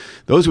 And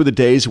those were the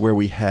days where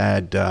we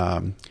had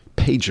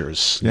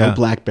pagers, no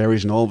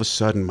BlackBerries, and all of a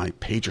sudden my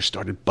pager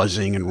started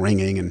buzzing and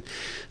ringing, and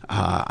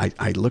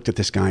I looked at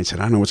this guy and said,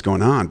 I don't know what's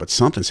going on, but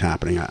something's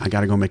happening. I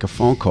got to go make a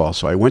phone call.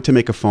 So I went to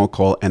make a phone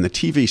call, and the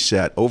TV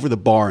set over the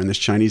bar in this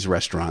Chinese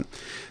restaurant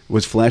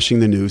was flashing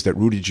the news that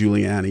Rudy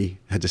Giuliani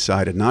had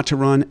decided not to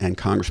run, and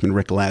Congressman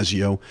Rick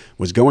Lazio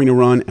was going to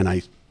run. And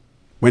I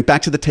went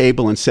back to the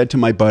table and said to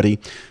my buddy,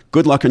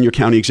 good luck on your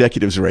county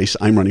executive's race.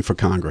 I'm running for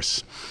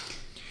Congress.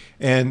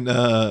 And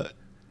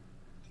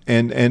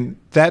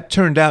that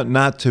turned out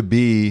not to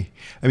be.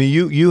 I mean,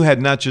 you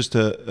had not just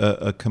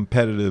a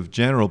competitive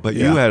general, but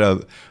you had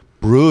a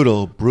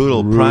brutal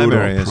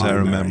primary, as I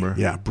remember.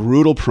 Yeah,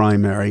 brutal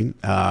primary,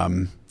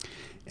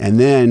 and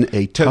then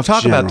a tough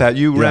talk general. About that.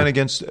 You ran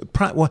against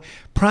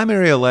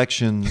primary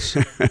elections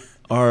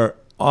are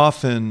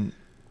often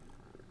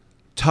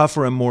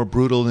tougher and more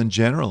brutal than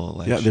general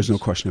elections. Yeah, there's no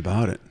question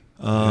about it.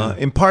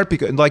 In part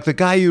because, like, the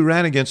guy you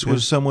ran against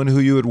was someone who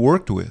you had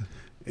worked with.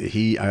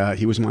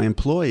 He was my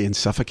employee in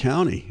Suffolk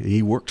County.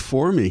 He worked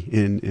for me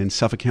in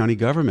Suffolk County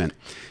government.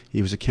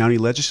 He was a county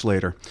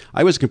legislator.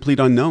 I was a complete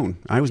unknown.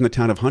 I was in the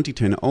town of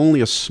Huntington. Only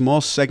a small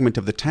segment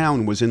of the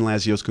town was in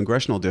Lazio's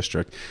congressional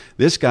district.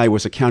 This guy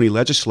was a county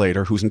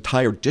legislator whose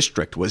entire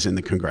district was in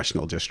the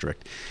congressional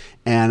district.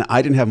 And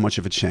I didn't have much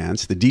of a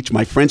chance.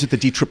 My friends at the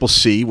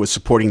DCCC was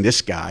supporting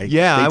this guy.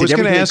 Yeah, I was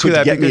going to ask you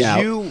that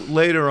because you,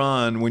 later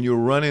on, when you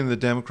were running the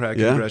Democratic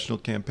Congressional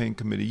Campaign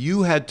Committee,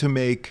 you had to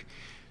make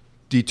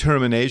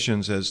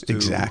determinations as to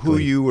who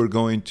you were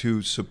going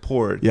to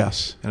support.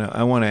 Yes. And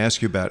I want to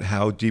ask you about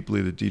how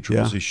deeply the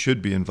DCCC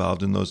should be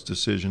involved in those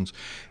decisions.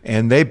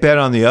 And they bet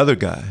on the other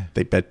guy.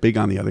 They bet big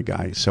on the other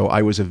guy. So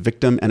I was a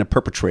victim and a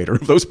perpetrator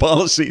of those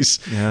policies.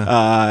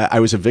 Yeah. I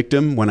was a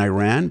victim when I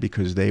ran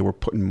because they were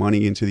putting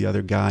money into the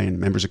other guy and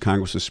members of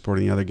Congress were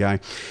supporting the other guy.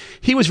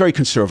 He was very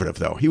conservative,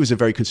 though. He was a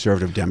very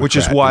conservative Democrat. Which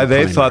is why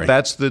they thought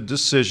that's the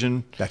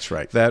decision that's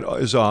right. that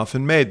is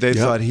often made. They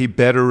thought he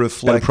better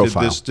reflected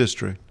this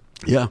district.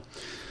 Yeah.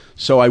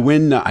 So I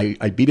win.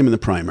 I beat him in the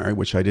primary,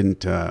 which I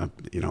didn't,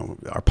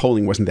 our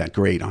polling wasn't that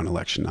great on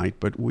election night,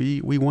 but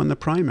we won the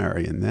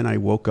primary. And then I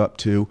woke up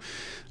to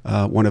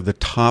one of the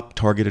top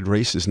targeted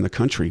races in the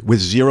country with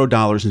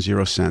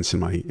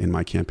 $0 in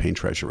my campaign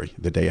treasury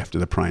the day after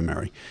the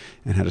primary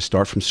and had to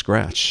start from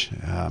scratch.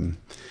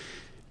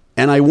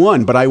 And I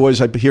won, but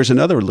here's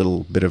another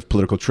little bit of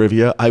political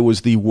trivia. I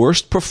was the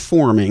worst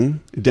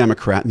performing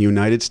Democrat in the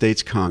United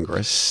States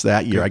Congress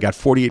that year. I got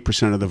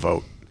 48% of the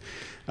vote.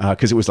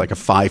 Because it was like a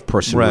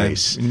 5-person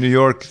race. In New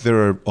York,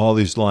 there are all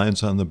these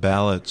lines on the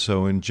ballot.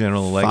 So in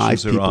general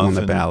elections, 5 people on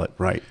the ballot,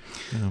 right?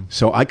 Yeah.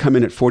 So I come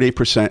in at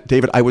 48%.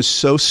 David, I was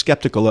so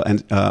skeptical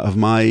of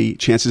my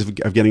chances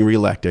of getting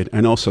reelected,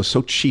 and also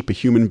so cheap a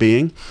human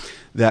being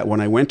that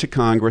when I went to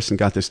Congress and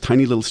got this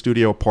tiny little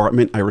studio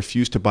apartment, I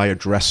refused to buy a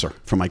dresser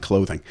for my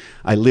clothing.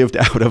 I lived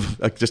out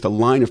of just a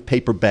line of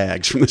paper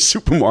bags from the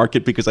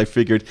supermarket because I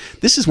figured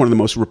this is one of the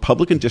most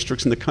Republican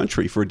districts in the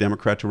country for a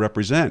Democrat to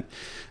represent.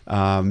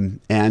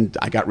 And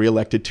I got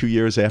reelected 2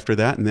 years after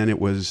that, and then it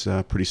was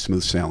pretty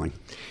smooth sailing.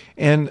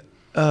 And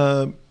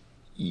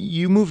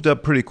you moved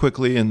up pretty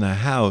quickly in the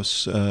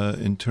House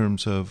in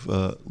terms of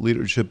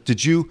leadership. How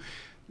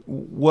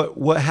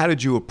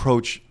did you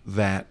approach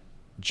that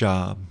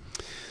job?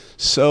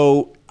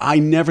 So I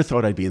never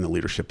thought I'd be in the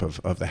leadership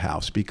of the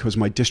House because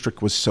my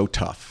district was so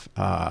tough.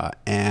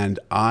 And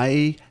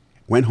I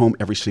went home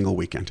every single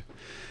weekend.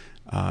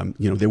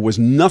 There was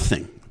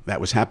nothing that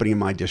was happening in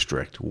my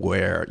district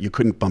where you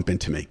couldn't bump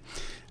into me.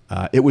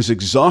 It was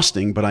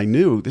exhausting, but I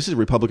knew this is a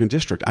Republican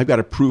district. I've got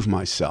to prove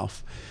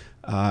myself.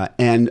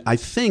 And I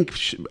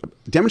think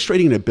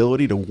demonstrating an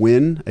ability to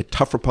win a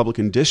tough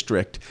Republican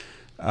district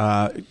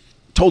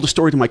told a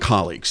story to my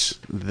colleagues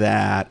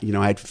that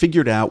I had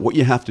figured out what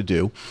you have to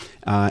do,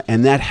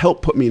 and that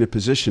helped put me in a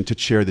position to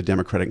chair the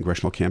Democratic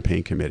Congressional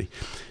Campaign Committee.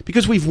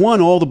 Because we've won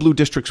all the blue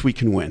districts we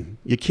can win.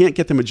 You can't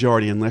get the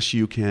majority unless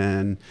you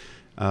can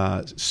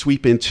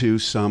sweep into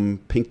some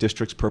pink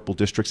districts, purple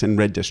districts, and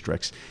red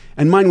districts.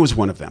 And mine was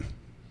one of them.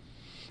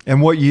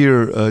 And what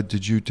year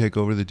did you take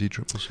over the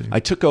DCCC?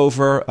 I took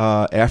over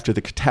after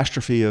the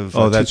catastrophe of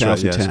 2010.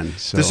 Right,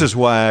 yes. So. This is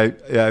why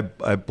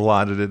I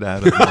blotted it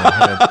out of my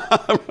head.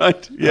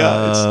 Right.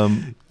 Yeah.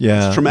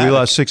 It's traumatic. We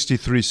lost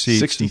 63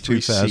 seats in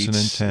 2010.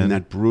 Seats in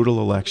that brutal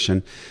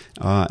election.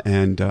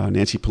 And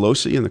Nancy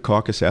Pelosi and the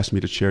caucus asked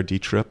me to chair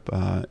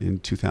DTRIP in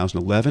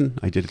 2011.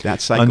 I did that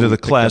cycle. Under the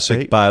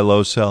classic buy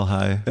low, sell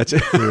high. That's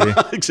it.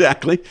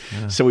 Exactly.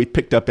 Yeah. So we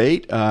picked up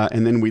 8,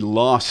 and then we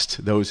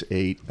lost those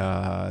 8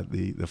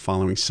 the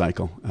following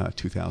cycle,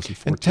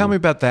 2014. And tell me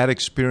about that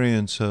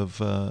experience of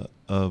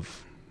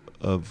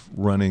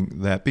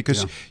running that,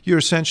 because you're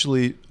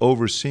essentially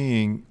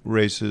overseeing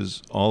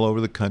races all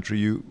over the country.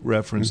 You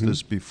referenced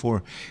this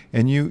before,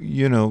 and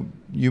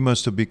you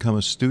must have become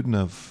a student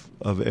of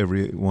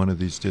every one of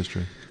these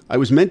districts. I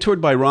was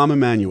mentored by Rahm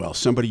Emanuel,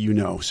 somebody you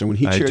know. So when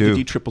he chaired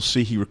the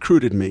DCCC, he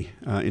recruited me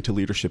into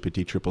leadership at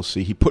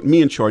DCCC. He put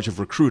me in charge of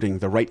recruiting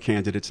the right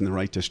candidates in the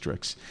right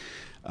districts.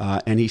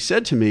 And he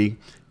said to me,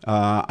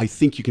 I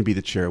think you can be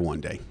the chair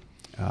one day.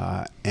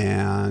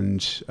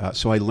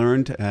 So I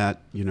learned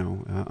at,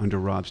 under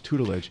Rob's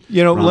tutelage.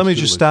 Let me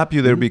just stop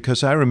you there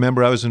because I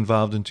remember I was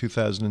involved in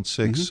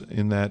 2006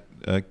 in that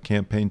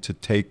campaign to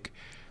take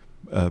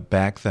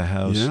back the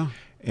House. Yeah.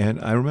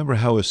 And I remember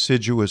how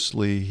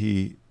assiduously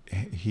he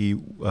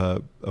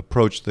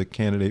approached the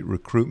candidate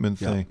recruitment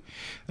thing.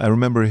 I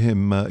remember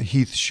him,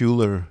 Heath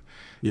Shuler.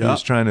 He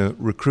was trying to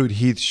recruit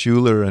Heath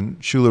Shuler, and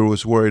Shuler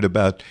was worried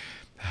about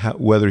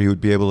whether he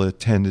would be able to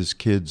attend his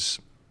kids'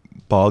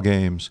 ball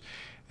games.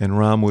 And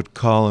Rahm would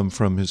call him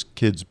from his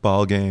kid's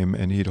ball game,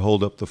 and he'd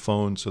hold up the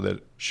phone so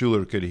that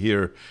Shuler could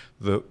hear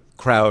the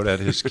crowd at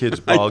his kid's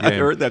ball game. I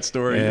heard that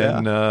story,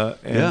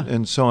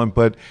 and so on.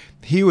 But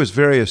he was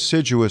very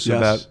assiduous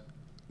about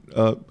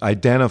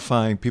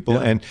identifying people,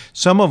 and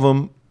some of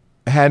them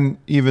hadn't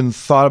even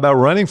thought about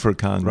running for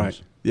Congress.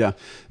 Right. Yeah,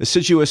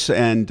 assiduous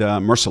and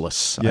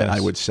merciless, yes. I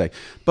would say.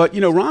 But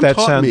Rahm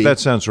taught me. That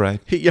sounds right.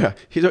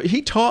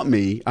 He taught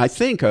me, I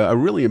think, a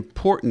really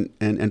important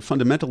and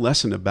fundamental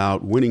lesson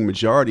about winning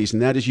majorities,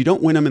 and that is you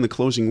don't win them in the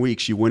closing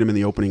weeks; you win them in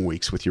the opening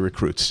weeks with your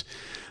recruits.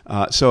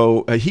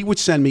 So he would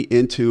send me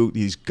into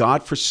these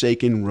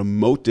godforsaken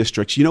remote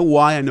districts. You know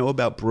why I know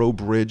about Breaux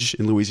Bridge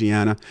in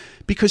Louisiana?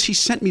 Because he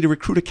sent me to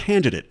recruit a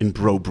candidate in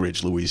Breaux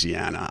Bridge,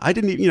 Louisiana. I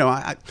didn't even,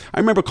 I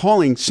remember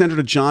calling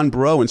Senator John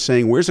Breaux and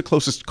saying, "Where's the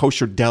closest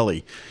kosher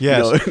deli?"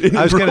 Yes,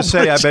 I was going to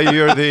say, I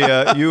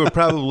bet you were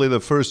probably the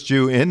first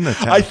Jew in the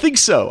town. I think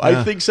so.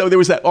 Yeah. I think so. There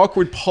was that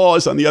awkward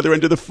pause on the other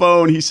end of the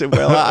phone. He said,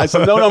 "Well," I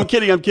said, "No, I'm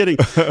kidding.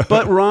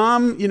 But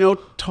Rahm,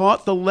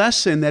 taught the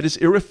lesson that is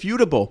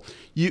irrefutable.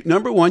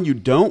 Number one, you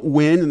don't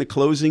win in the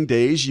closing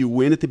days. You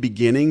win at the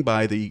beginning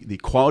by the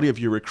quality of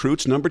your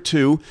recruits. Number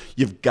two,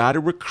 you've got to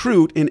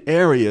recruit in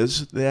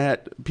areas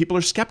that people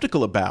are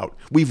skeptical about.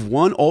 We've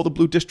won all the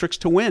blue districts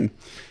to win.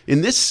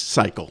 In this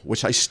cycle,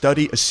 which I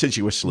study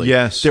assiduously,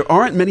 yes. there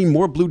aren't many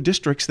more blue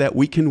districts that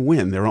we can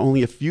win. There are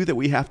only a few that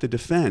we have to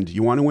defend.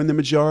 You want to win the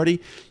majority,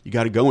 you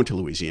got to go into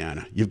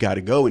Louisiana. You've got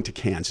to go into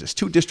Kansas.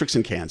 2 districts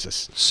in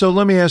Kansas. So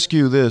let me ask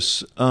you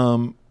this.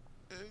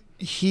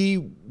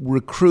 He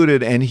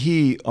recruited and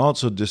he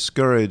also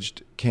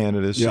discouraged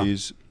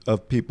candidacies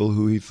of people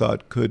who he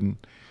thought couldn't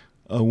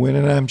win,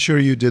 and I'm sure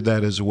you did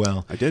that as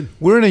well. I did.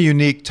 We're in a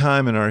unique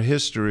time in our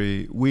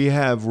history. We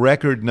have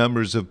record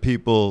numbers of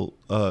people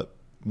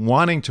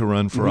wanting to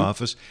run for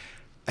office.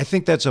 I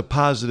think that's a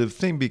positive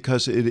thing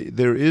because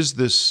there is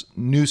this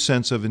new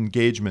sense of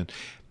engagement.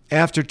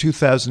 After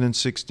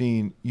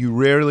 2016, you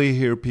rarely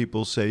hear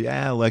people say,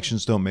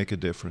 elections don't make a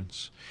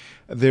difference.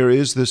 There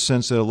is this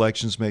sense that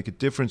elections make a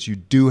difference. You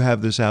do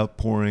have this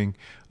outpouring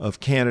of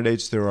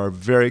candidates. There are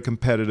very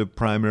competitive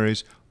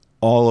primaries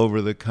all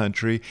over the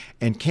country,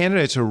 and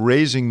candidates are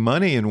raising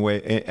money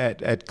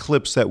at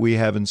clips that we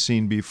haven't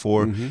seen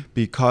before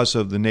because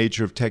of the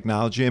nature of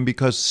technology and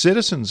because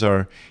citizens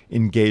are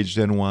engaged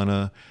and want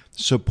to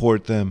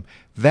support them.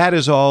 That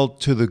is all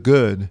to the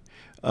good.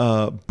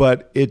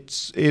 But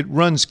it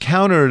runs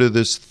counter to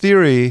this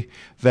theory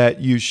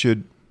that you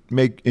should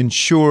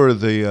ensure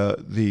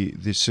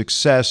the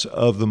success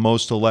of the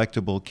most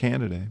electable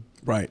candidate.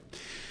 Right.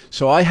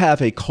 So I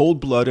have a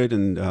cold-blooded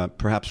and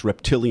perhaps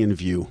reptilian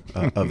view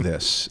of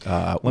this.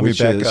 Let me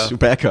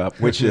back up.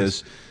 Which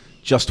is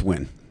just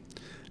win.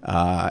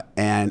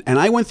 And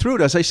I went through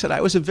it. As I said,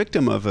 I was a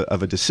victim of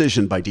a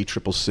decision by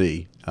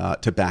DCCC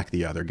to back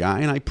the other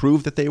guy, and I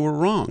proved that they were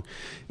wrong.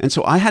 And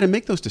so I had to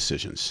make those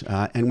decisions.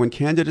 And when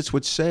candidates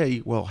would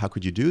say, well, how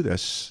could you do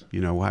this?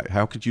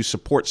 How could you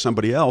support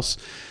somebody else?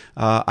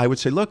 I would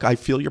say, look, I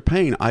feel your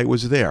pain. I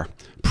was there.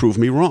 Prove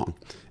me wrong.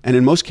 And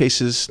in most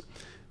cases,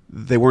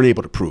 they weren't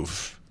able to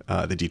prove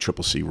the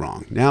DCCC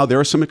wrong. Now, there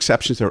are some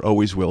exceptions. There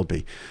always will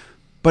be.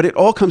 But it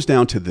all comes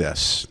down to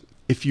this.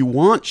 If you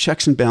want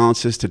checks and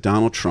balances to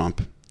Donald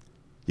Trump,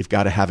 you've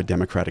got to have a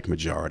Democratic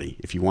majority.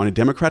 If you want a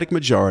Democratic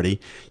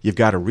majority, you've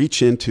got to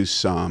reach into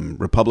some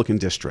Republican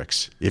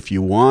districts. If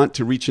you want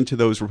to reach into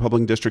those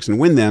Republican districts and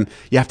win them,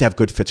 you have to have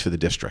good fits for the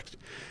district.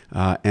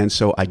 And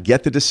so I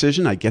get the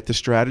decision. I get the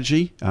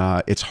strategy.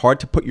 It's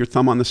hard to put your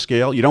thumb on the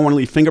scale. You don't want to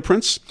leave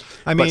fingerprints,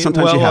 but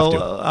sometimes you have to.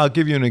 I'll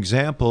give you an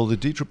example. The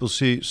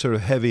DCCC sort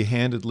of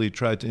heavy-handedly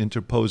tried to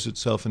interpose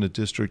itself in a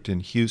district in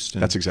Houston.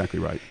 That's exactly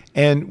right.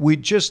 And we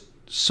just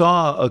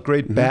saw a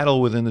great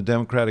battle within the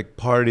Democratic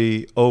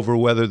Party over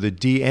whether the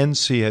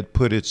DNC had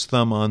put its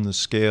thumb on the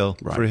scale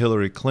for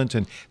Hillary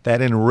Clinton.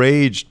 That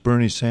enraged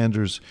Bernie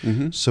Sanders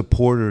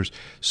supporters.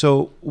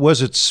 So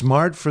was it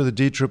smart for the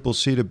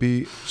DCCC to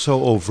be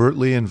so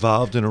overtly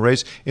involved in a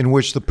race in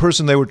which the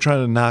person they were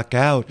trying to knock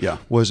out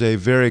was a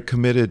very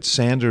committed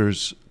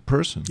Sanders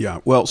person?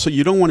 Yeah, well, so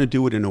you don't want to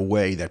do it in a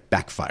way that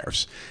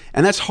backfires.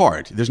 And that's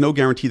hard. There's no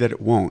guarantee that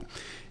it won't.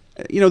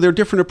 There are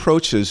different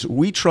approaches.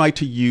 We try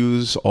to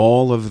use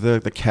all of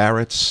the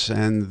carrots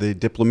and the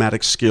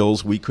diplomatic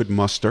skills we could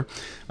muster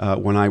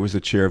when I was the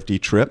chair of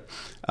DTRIP.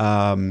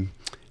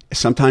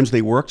 Sometimes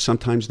they worked,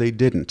 sometimes they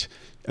didn't.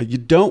 You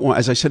don't want,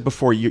 as I said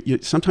before,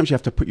 sometimes you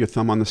have to put your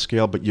thumb on the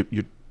scale, but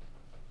you'd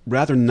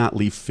rather not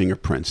leave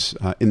fingerprints.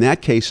 In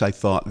that case, I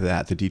thought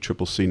that the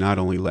DCCC not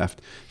only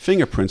left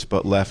fingerprints,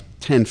 but left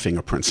 10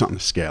 fingerprints on the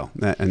scale,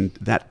 and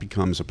that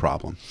becomes a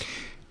problem.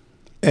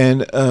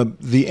 And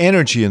the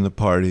energy in the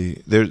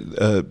party there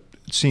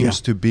seems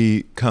to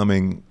be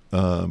coming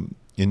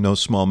in no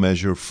small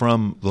measure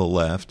from the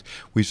left.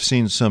 We've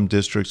seen some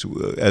districts,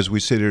 as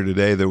we sit here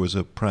today, there was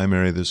a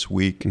primary this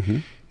week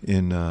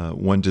in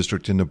one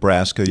district in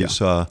Nebraska. You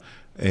saw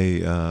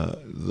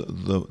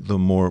the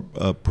more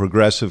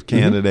progressive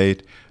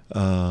candidate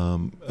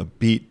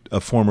beat a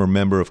former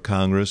member of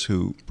Congress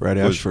who Brad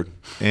Ashford.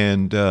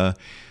 And there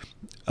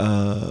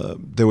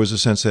was a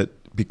sense that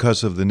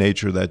because of the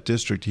nature of that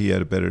district, he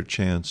had a better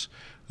chance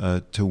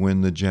to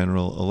win the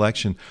general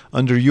election.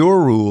 Under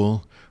your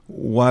rule,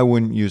 why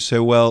wouldn't you say,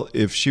 well,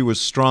 if she was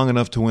strong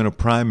enough to win a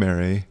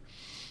primary,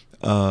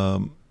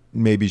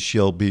 maybe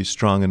she'll be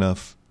strong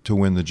enough to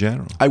win the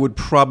general. I would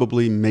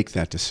probably make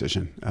that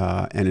decision.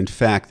 And in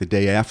fact, the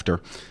day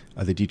after,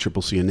 the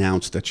DCCC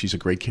announced that she's a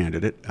great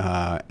candidate,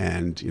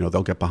 and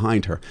they'll get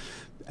behind her.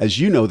 As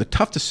you know, the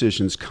tough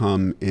decisions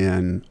come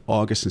in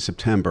August and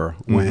September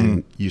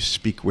when you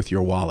speak with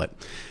your wallet.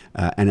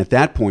 And at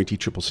that point,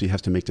 DCCC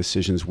has to make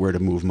decisions where to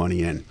move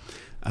money in.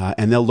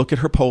 And they'll look at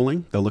her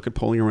polling. They'll look at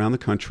polling around the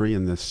country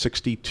in the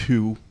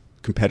 62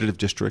 competitive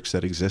districts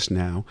that exist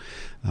now.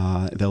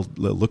 They'll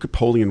look at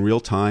polling in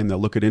real time. They'll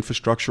look at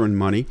infrastructure and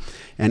money.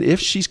 And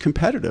if she's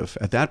competitive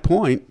at that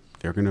point,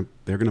 they're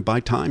gonna buy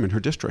time in her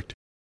district.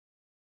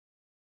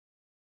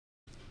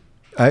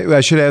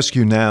 I should ask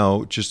you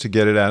now, just to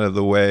get it out of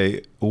the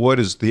way, what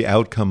is the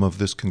outcome of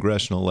this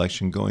congressional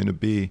election going to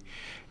be?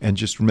 And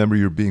just remember,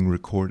 you're being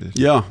recorded.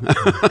 Yeah.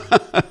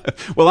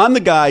 Well, I'm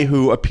the guy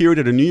who appeared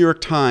at a New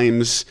York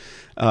Times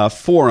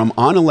forum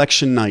on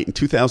election night in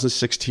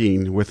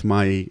 2016 with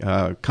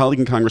my colleague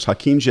in Congress,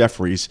 Hakeem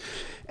Jeffries,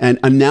 and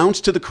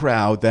announced to the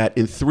crowd that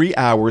in 3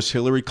 hours,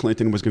 Hillary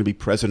Clinton was going to be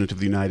president of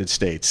the United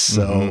States.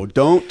 So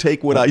don't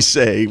take what I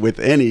say with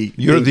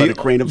anything but a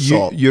grain of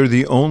salt. You're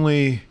the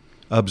only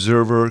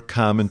observer,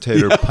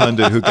 commentator,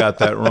 pundit who got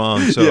that wrong.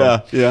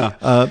 So,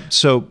 yeah.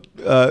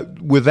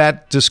 With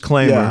that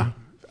disclaimer, yeah.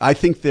 I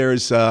think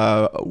there's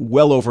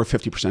well over a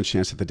 50%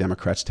 chance that the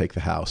Democrats take the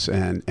House,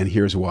 and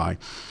here's why.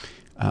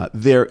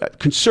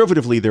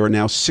 Conservatively, there are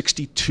now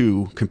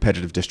 62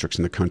 competitive districts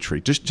in the country.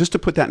 Just to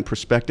put that in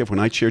perspective, when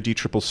I chaired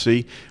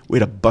DCCC, we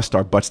had to bust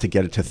our butts to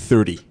get it to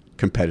 30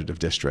 competitive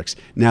districts.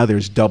 Now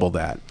there's double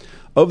that.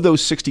 Of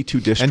those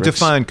 62 districts... And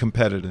define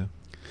competitive.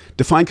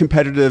 Define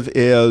competitive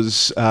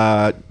as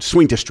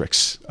swing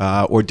districts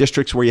or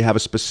districts where you have a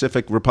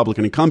specific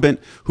Republican incumbent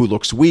who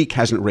looks weak,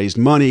 hasn't raised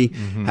money,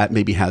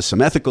 maybe has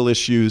some ethical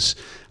issues.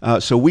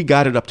 So we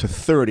got it up to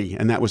 30,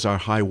 and that was our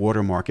high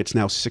water mark. It's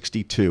now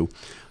 62.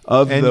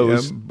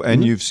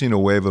 And you've seen a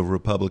wave of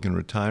Republican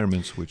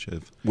retirements,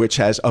 which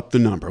has upped the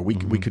number. We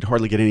could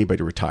hardly get anybody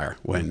to retire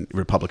when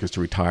Republicans to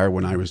retire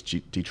when I was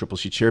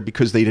DCCC chair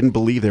because they didn't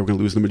believe they were going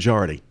to lose the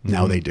majority.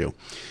 Now they do.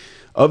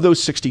 Of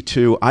those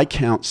 62, I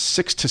count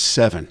 6 to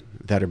 7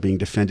 that are being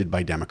defended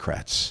by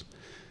Democrats.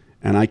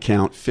 And I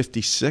count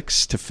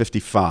 56 to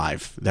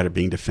 55 that are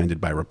being defended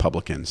by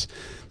Republicans.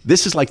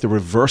 This is like the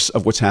reverse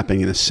of what's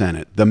happening in the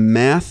Senate. The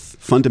math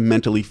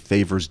fundamentally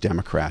favors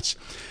Democrats.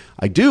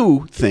 I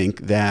do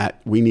think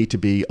that we need to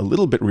be a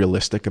little bit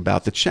realistic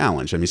about the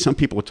challenge. I mean, some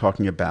people are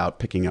talking about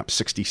picking up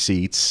 60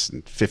 seats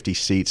and 50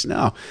 seats.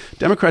 No,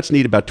 Democrats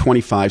need about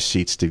 25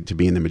 seats to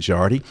be in the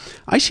majority.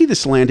 I see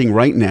this landing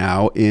right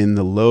now in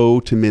the low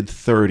to mid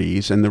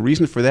 30s. And the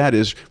reason for that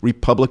is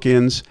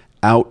Republicans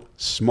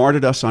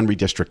outsmarted us on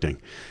redistricting.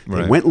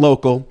 They went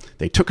local,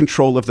 they took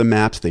control of the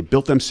maps, they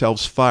built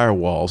themselves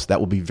firewalls that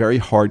will be very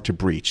hard to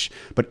breach.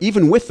 But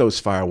even with those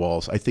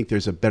firewalls, I think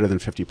there's a better than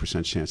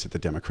 50% chance that the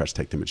Democrats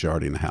take the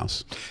majority in the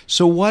House.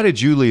 So why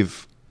did you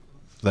leave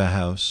the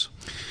House?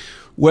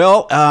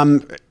 Well,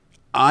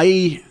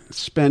 I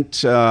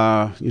spent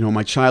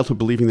my childhood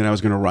believing that I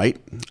was going to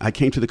write. I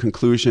came to the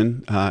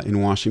conclusion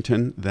in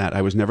Washington that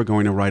I was never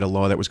going to write a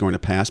law that was going to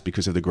pass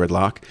because of the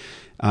gridlock.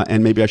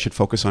 And maybe I should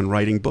focus on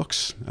writing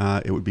books.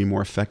 It would be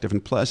more effective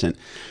and pleasant.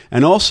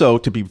 And also,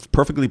 to be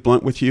perfectly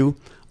blunt with you,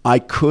 I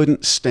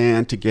couldn't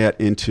stand to get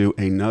into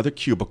another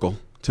cubicle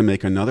to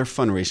make another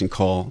fundraising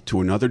call to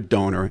another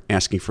donor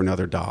asking for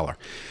another dollar.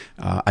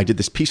 I did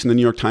this piece in the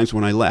New York Times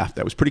when I left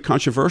that was pretty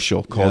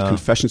controversial called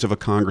Confessions of a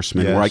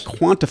Congressman, where I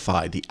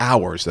quantified the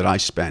hours that I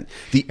spent.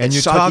 And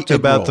you talked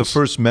about the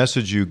first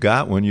message you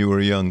got when you were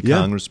a young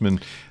congressman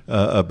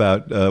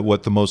about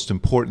what the most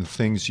important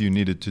things you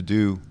needed to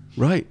do.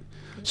 Right.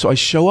 So I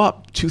show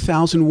up,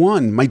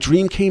 2001. My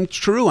dream came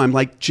true. I'm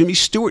like Jimmy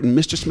Stewart in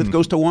Mr. Smith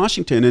Goes to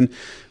Washington. And,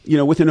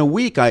 within a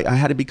week, I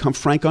had to become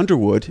Frank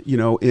Underwood,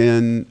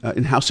 in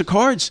House of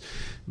Cards.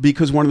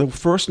 Because one of the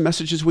first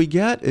messages we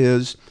get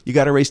is you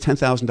got to raise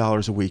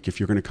 $10,000 a week if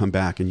you're going to come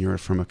back and you're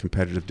from a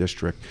competitive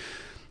district.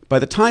 By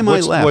the time I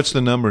left... What's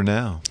the number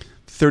now?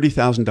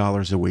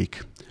 $30,000 a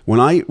week. When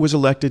I was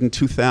elected in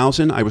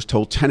 2000, I was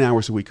told 10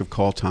 hours a week of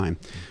call time.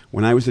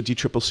 When I was the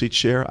DCCC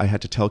chair, I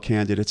had to tell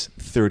candidates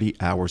 30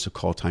 hours of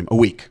call time a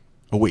week.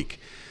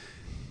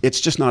 It's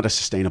just not a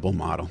sustainable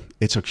model.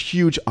 It's a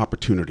huge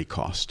opportunity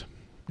cost.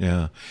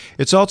 Yeah.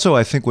 It's also,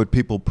 I think, what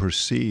people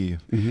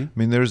perceive. I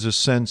mean, there's a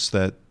sense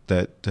that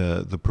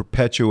the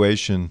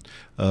perpetuation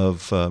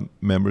of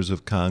members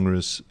of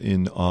Congress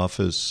in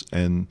office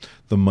and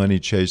the money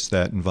chase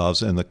that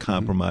involves and the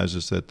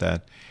compromises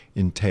that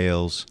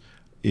entails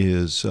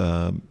is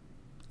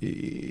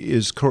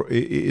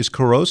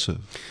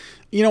corrosive.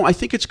 I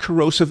think it's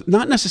corrosive,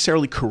 not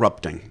necessarily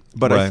corrupting,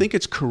 but I think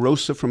it's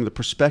corrosive from the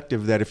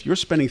perspective that if you're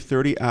spending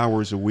 30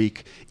 hours a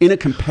week in a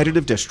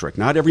competitive district,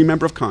 not every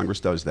member of Congress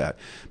does that,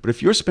 but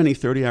if you're spending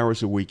 30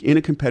 hours a week in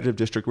a competitive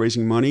district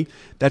raising money,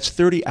 that's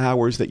 30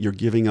 hours that you're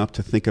giving up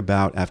to think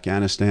about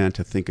Afghanistan,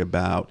 to think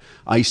about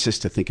ISIS,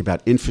 to think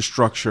about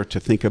infrastructure,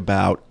 to think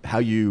about how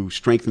you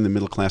strengthen the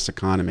middle class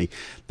economy.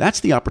 That's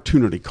the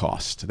opportunity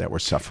cost that we're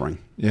suffering.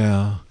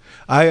 Yeah.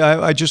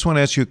 I just want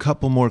to ask you a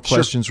couple more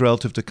questions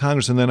relative to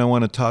Congress, and then I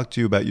want to talk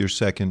to you about your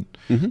second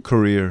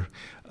career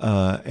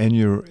and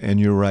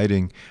your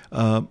writing.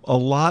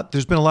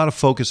 There's been a lot of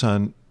focus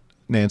on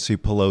Nancy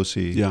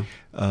Pelosi,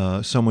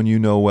 someone you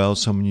know well,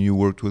 someone you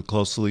worked with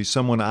closely,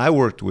 someone I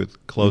worked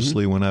with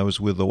closely when I was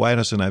with the White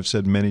House, and I've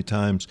said many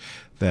times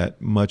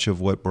that much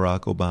of what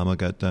Barack Obama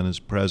got done as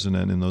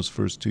president in those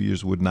first 2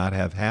 years would not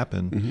have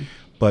happened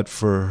but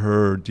for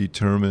her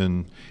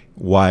determined,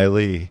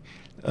 wily,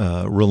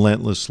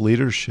 relentless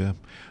leadership.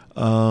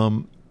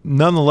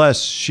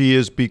 Nonetheless, she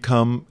has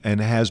become and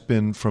has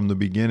been from the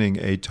beginning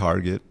a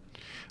target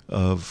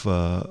of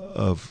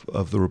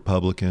the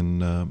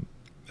Republican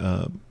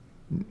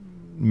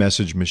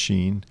message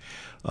machine,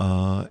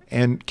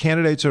 and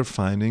candidates are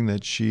finding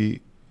that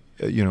she,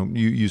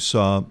 you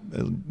saw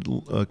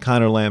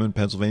Conor Lamb in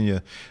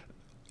Pennsylvania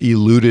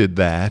eluded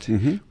that,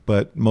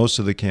 but most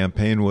of the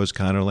campaign was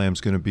Conor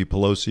Lamb's going to be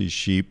Pelosi's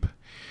sheep,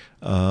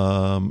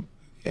 and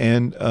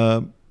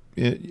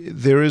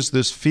there is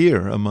this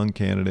fear among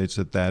candidates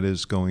that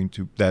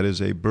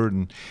is a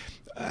burden.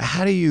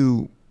 How do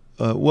you?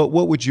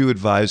 What would you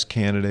advise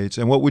candidates,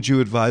 and what would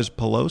you advise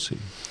Pelosi?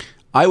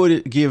 I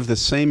would give the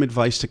same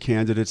advice to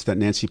candidates that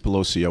Nancy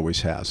Pelosi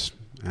always has,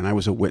 and I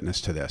was a witness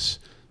to this.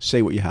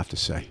 Say what you have to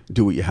say.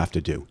 Do what you have to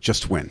do.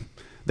 Just win.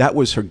 That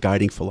was her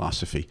guiding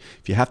philosophy.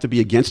 If you have to be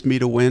against me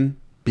to win,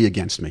 be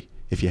against me.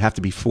 If you have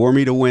to be for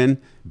me to win,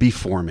 be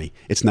for me.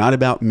 It's not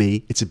about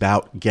me. It's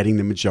about getting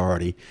the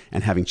majority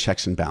and having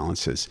checks and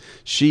balances.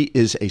 She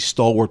is a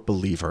stalwart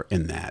believer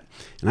in that.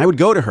 And I would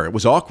go to her. It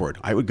was awkward.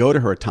 I would go to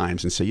her at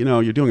times and say,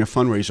 you're doing a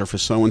fundraiser for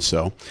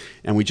so-and-so,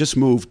 and we just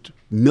moved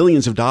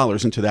millions of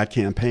dollars into that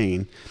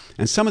campaign,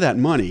 and some of that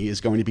money is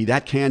going to be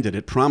that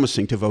candidate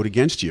promising to vote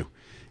against you.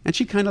 And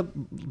she'd kind of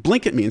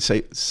blink at me and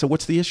say, so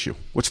what's the issue?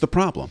 What's the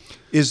problem?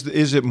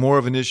 Is it more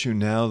of an issue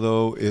now,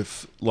 though,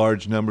 if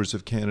large numbers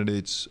of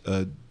candidates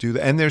do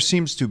that? And there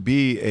seems to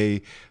be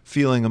a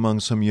feeling among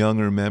some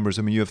younger members.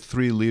 I mean, you have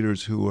 3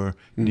 leaders who are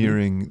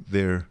nearing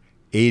their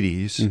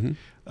 80s,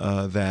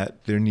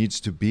 that there needs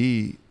to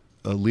be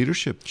a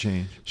leadership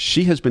change.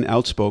 She has been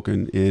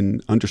outspoken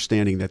in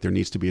understanding that there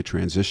needs to be a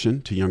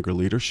transition to younger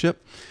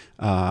leadership.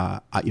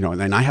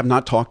 And I have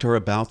not talked to her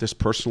about this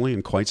personally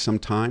in quite some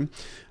time.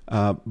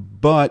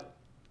 But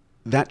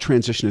that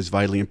transition is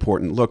vitally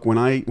important. Look, when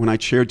I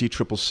chaired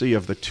DCCC,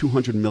 of the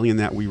 $200 million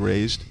that we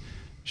raised,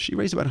 she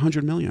raised about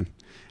 $100 million.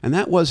 And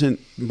that wasn't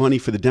money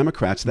for the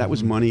Democrats. That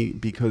was money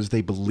because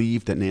they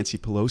believed that Nancy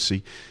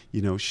Pelosi,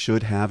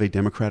 should have a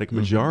Democratic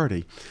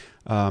majority.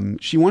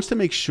 She wants to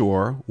make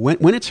sure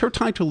when it's her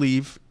time to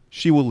leave,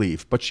 she will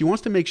leave. But she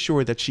wants to make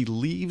sure that she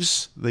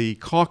leaves the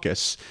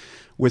caucus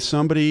with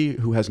somebody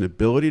who has an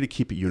ability to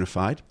keep it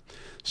unified,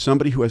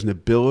 somebody who has an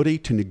ability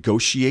to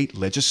negotiate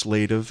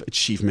legislative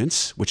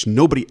achievements, which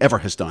nobody ever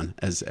has done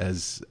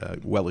as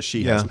well as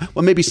she has.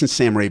 Well, maybe since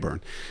Sam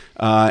Rayburn.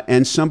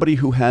 And somebody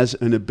who has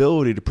an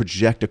ability to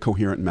project a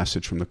coherent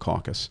message from the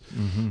caucus.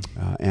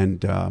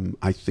 And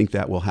I think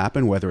that will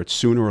happen, whether it's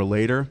sooner or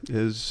later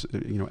is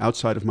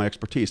outside of my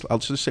expertise. I'll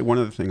just say one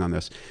other thing on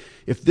this.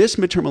 If this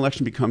midterm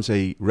election becomes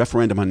a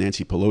referendum on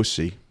Nancy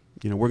Pelosi,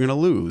 we're going to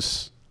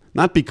lose.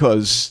 Not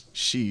because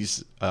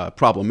she's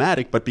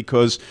problematic, but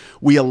because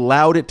we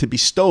allowed it to be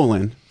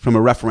stolen from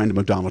a referendum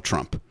of Donald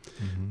Trump.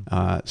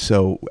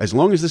 So as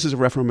long as this is a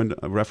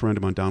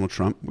referendum on Donald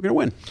Trump, we're going to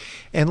win.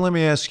 And let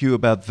me ask you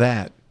about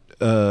that.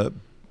 One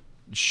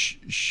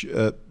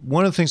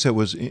of the things that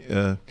was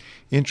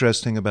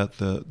interesting about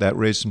that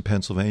race in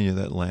Pennsylvania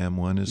that Lamb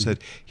won is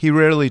that he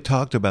rarely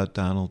talked about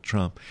Donald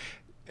Trump.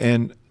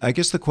 And I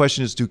guess the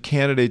question is, do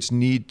candidates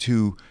need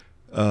to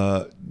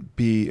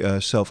be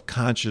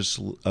self-conscious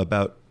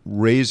about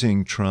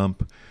raising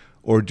Trump,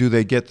 or do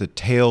they get the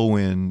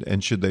tailwind,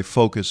 and should they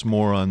focus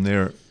more on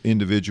their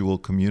individual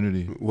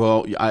community?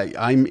 Well,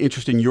 I'm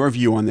interested in your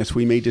view on this.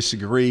 We may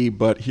disagree,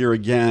 but here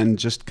again,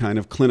 just kind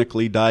of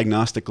clinically,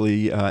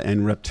 diagnostically,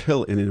 and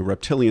in a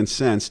reptilian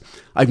sense,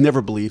 I've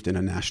never believed in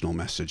a national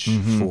message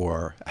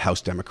for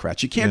House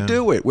Democrats. You can't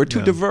do it. We're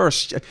too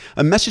diverse.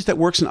 A message that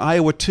works in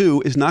Iowa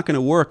 2 is not going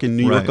to work in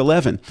New York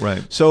 11.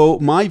 Right. So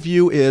my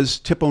view is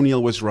Tip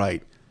O'Neill was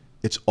right.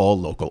 It's all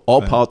local.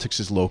 All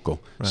politics is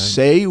local. Right.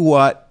 Say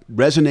what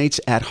resonates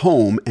at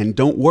home, and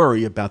don't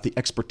worry about the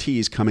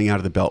expertise coming out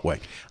of the Beltway.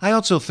 I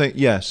also think,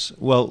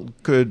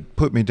 could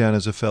put me down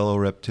as a fellow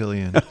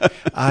reptilian.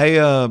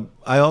 I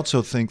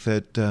also think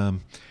that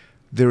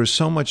there is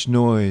so much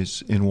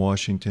noise in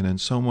Washington and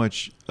so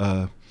much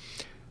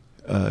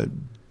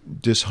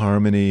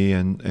disharmony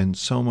and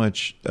so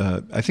much.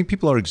 I think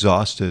people are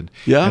exhausted.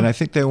 Yeah. And I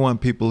think they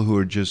want people who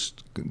are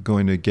just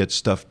going to get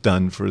stuff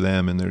done for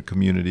them and their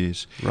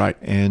communities. Right.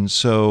 And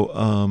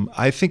so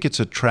I think it's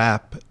a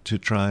trap to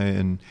try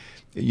and,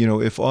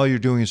 if all you're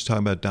doing is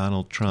talking about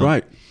Donald Trump.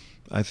 Right.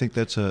 I think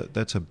that's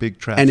a big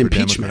trap. And for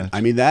impeachment. Democrats.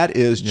 I mean, that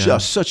is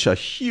just such a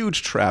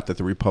huge trap that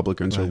the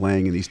Republicans are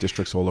laying in these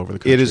districts all over the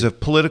country. It is a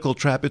political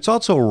trap. It's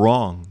also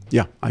wrong.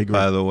 Yeah, I agree.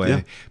 By the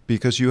way,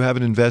 because you have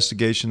an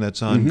investigation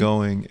that's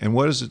ongoing, and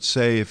what does it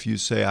say if you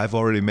say, "I've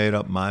already made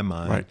up my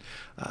mind"? Right.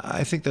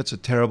 I think that's a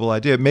terrible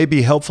idea. It may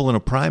be helpful in a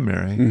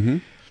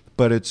primary,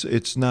 but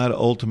it's not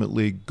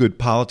ultimately good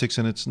politics,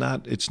 and it's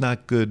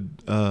not good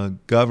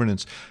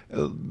governance.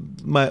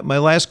 My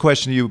last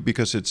question to you,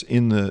 because it's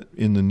in the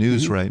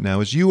news right now,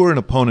 is you were an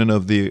opponent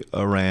of the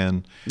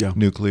Iran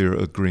nuclear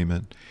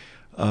agreement.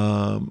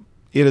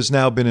 It has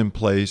now been in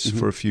place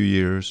for a few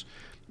years,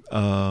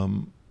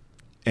 and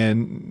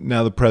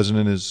now the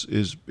president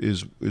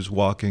is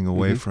walking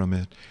away from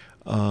it.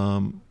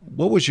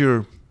 What was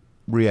your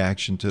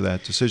reaction to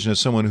that decision as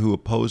someone who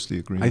opposed the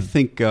agreement? I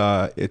think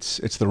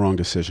it's the wrong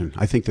decision.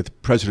 I think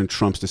that President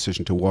Trump's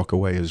decision to walk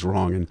away is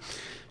wrong. And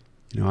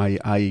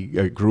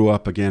I grew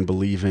up again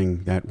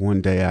believing that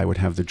one day I would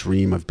have the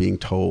dream of being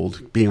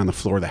on the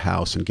floor of the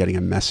House and getting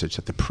a message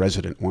that the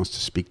president wants to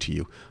speak to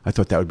you. I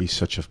thought that would be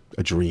such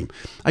a dream.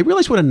 I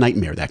realized what a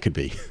nightmare that could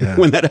be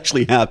when that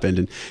actually happened,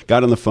 and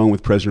got on the phone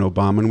with President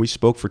Obama, and we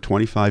spoke for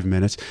 25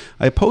 minutes.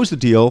 I opposed the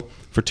deal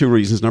for two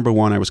reasons. Number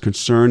one, I was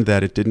concerned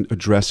that it didn't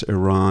address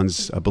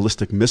Iran's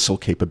ballistic missile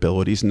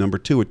capabilities. And number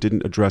two, it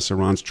didn't address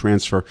Iran's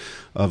transfer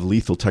of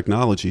lethal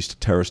technologies to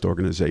terrorist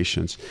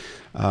organizations.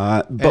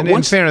 But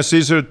in fairness,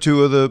 these are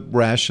two of the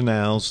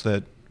rationales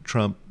that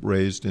Trump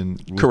raised in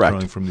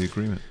withdrawing from the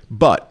agreement.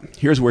 But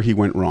here's where he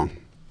went wrong.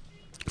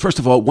 First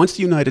of all, once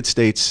the United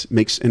States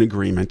makes an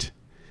agreement,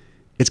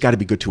 it's got to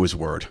be good to his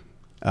word.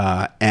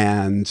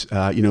 This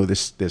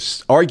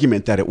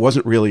argument that it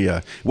wasn't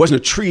a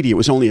treaty, it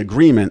was only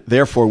agreement,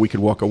 therefore we could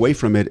walk away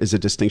from it, is a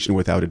distinction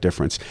without a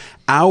difference.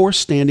 Our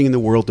standing in the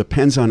world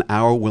depends on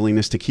our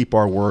willingness to keep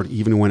our word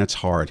even when it's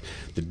hard.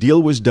 The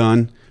deal was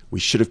done. We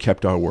should have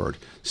kept our word.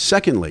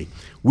 Secondly,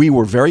 we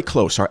were very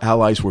close, our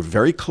allies were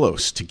very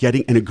close to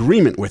getting an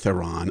agreement with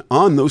Iran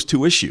on those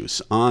two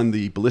issues, on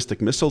the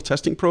ballistic missile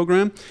testing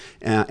program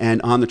and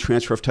on the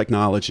transfer of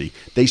technology.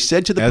 They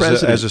said to the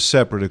president— As a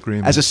separate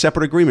agreement. As a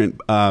separate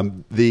agreement.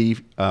 The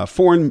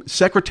foreign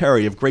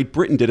secretary of Great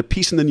Britain did a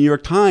piece in the New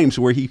York Times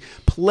where he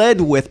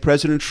pled with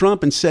President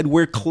Trump and said,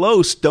 "We're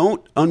close,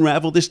 don't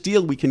unravel this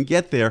deal, we can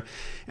get there."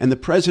 And the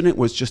president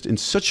was just in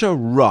such a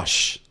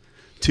rush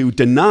to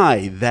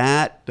deny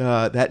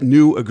that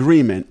new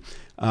agreement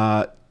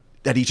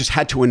that he just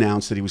had to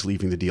announce that he was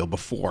leaving the deal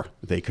before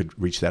they could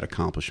reach that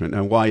accomplishment.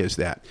 Now, why is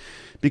that?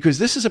 Because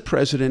this is a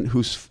president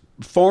whose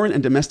foreign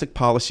and domestic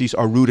policies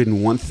are rooted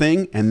in one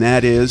thing, and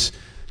that is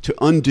to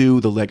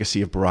undo the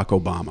legacy of Barack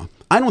Obama.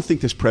 I don't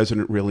think this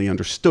president really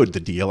understood the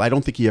deal. I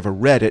don't think he ever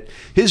read it.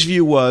 His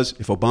view was,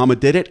 if Obama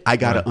did it, I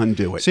got to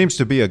undo it. Seems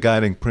to be a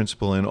guiding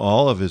principle in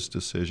all of his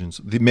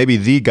decisions. Maybe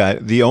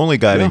the only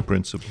guiding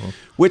principle.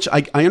 Which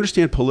I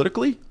understand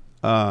politically,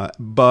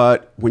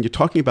 but when you're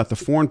talking about the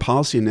foreign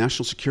policy and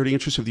national security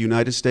interests of the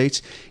United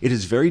States, it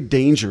is very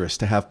dangerous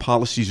to have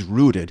policies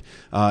rooted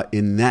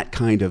in that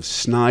kind of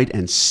snide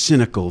and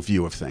cynical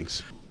view of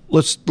things.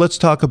 Let's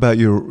talk about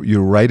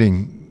your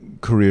writing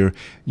career.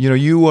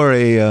 You are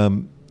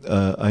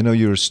I know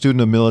you're a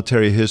student of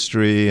military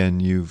history,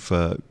 and you've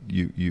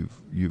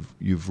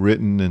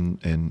written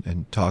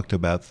and talked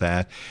about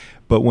that.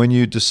 But when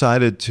you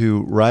decided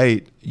to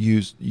write,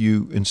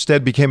 you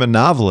instead became a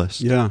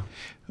novelist. Yeah.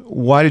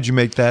 Why did you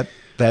make that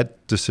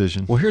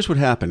decision? Well, here's what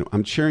happened.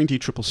 I'm chairing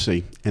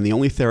DCCC, and the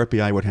only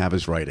therapy I would have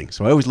is writing.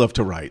 So I always love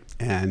to write.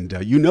 And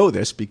you know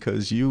this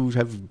because you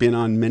have been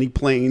on many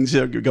planes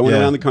going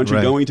around the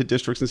country, going to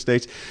districts and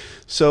states.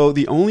 So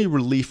the only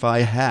relief I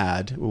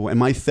had, and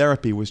my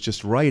therapy, was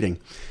just writing.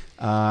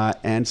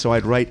 And so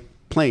I'd write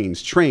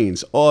planes,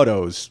 trains,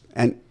 autos,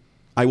 and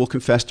I will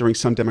confess during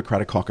some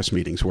Democratic caucus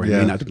meetings where I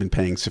may not have been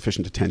paying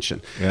sufficient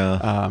attention.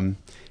 Yeah.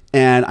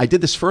 And I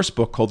did this first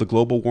book called The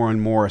Global War on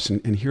Morris,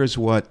 and here's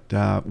what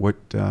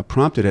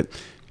prompted it.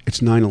 It's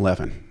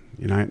 9/11.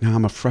 Now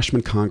I'm a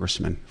freshman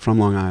congressman from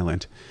Long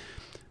Island.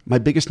 My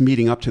biggest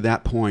meeting up to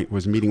that point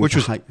was meeting which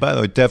with was, by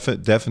the way,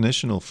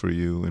 definitional for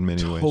you in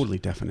many ways. Totally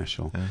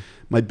definitional. Yeah.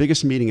 My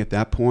biggest meeting at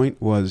that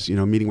point was,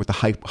 meeting with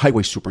the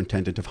highway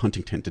superintendent of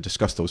Huntington to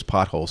discuss those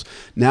potholes.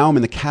 Now I'm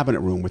in the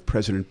cabinet room with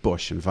President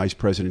Bush and Vice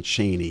President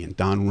Cheney and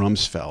Don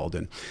Rumsfeld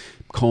and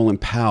Colin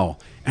Powell,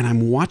 and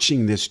I'm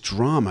watching this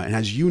drama. And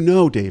as you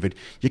know, David,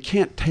 you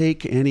can't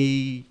take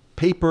any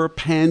paper,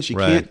 pens, you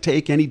can't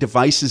take any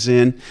devices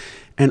in.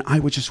 And I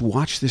would just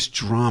watch this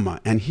drama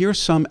and hear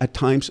some, at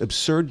times,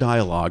 absurd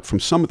dialogue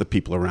from some of the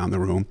people around the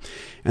room.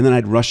 And then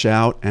I'd rush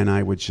out and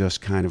I would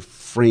just kind of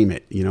frame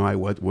it. I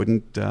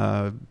wouldn't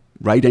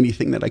write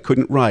anything that I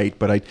couldn't write,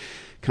 but I'd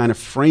kind of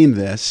frame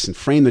this and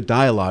frame the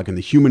dialogue and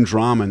the human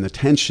drama and the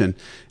tension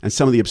and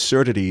some of the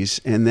absurdities.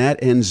 And that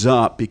ends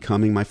up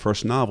becoming my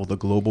first novel, The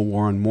Global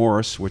War on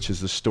Morris, which is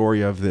the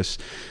story of this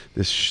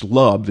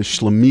schlub, this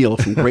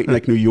schlemiel from Great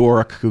Neck, New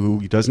York,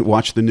 who doesn't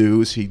watch the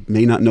news. He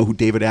may not know who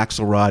David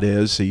Axelrod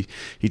is. He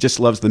just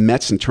loves the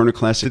Mets and Turner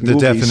Classic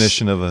Movies. The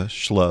definition of a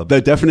schlub.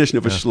 The definition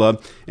of a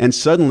schlub. And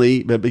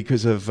suddenly,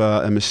 because of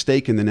a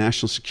mistake in the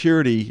National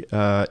Security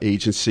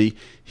Agency,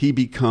 he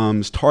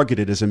becomes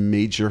targeted as a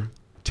major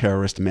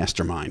terrorist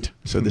mastermind.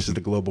 So this is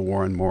The Global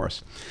War on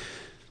Morris.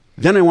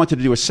 Then I wanted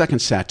to do a second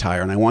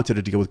satire, and I wanted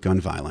to deal with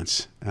gun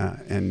violence.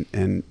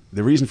 And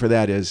the reason for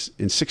that is,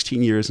 in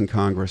 16 years in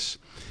Congress,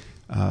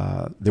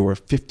 there were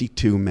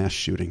 52 mass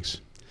shootings.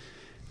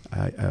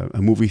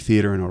 A movie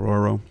theater in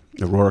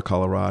Aurora,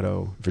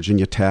 Colorado,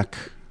 Virginia Tech,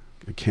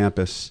 a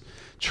campus,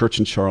 church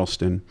in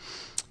Charleston,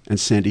 and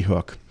Sandy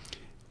Hook.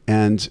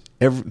 And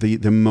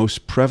the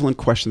most prevalent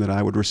question that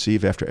I would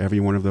receive after every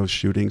one of those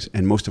shootings,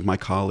 and most of my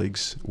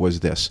colleagues, was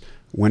this: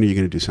 when are you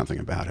going to do something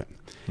about it?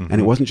 Mm-hmm.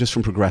 And it wasn't just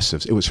from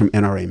progressives, it was from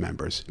NRA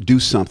members. Do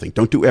something.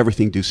 Don't do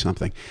everything, do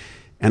something.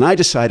 And I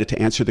decided to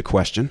answer the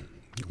question,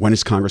 when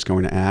is Congress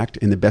going to act,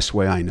 in the best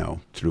way I know,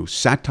 through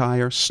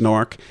satire,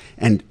 snark,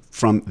 and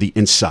from the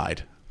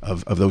inside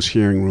of those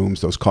hearing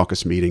rooms, those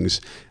caucus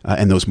meetings,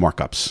 and those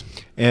markups.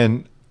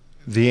 And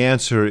the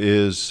answer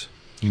is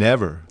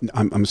never.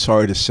 I'm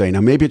sorry to say. Now,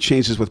 maybe it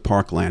changes with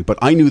Parkland, but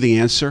I knew the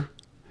answer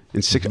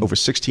in over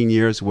 16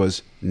 years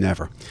was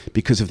never,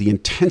 because of the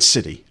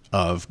intensity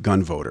of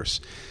gun voters,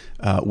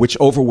 which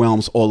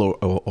overwhelms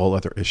all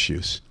other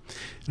issues.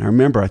 And I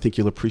remember, I think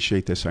you'll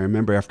appreciate this, I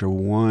remember after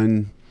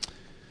one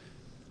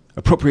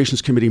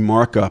Appropriations Committee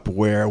markup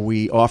where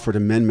we offered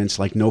amendments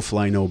like no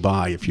fly, no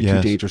buy, if you're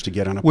too dangerous to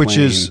get on a plane.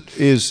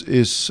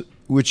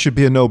 Which should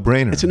be a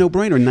no-brainer. It's a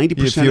no-brainer.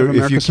 90% of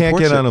America If you can't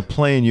get on it. a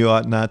plane, you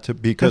ought not to,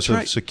 because That's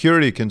right. of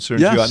security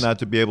concerns, Yes. you ought not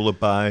to be able to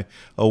buy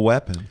a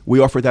weapon. We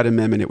offered that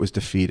amendment. It was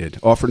defeated.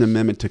 Offered an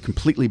amendment to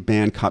completely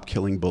ban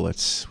cop-killing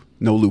bullets.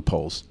 No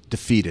loopholes.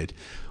 Defeated.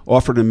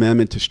 Offered an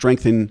amendment to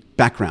strengthen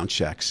background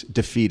checks.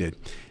 Defeated.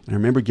 And I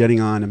remember getting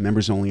on a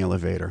members-only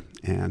elevator,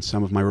 and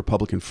some of my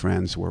Republican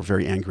friends were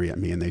very angry at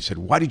me, and they said,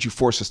 "Why did you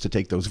force us to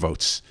take those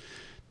votes,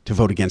 to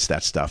vote against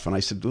that stuff?" And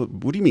I said,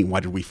 "What do you mean, why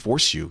did we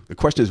force you? The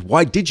question is,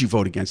 why did you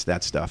vote against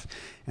that stuff?"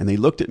 And they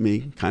looked at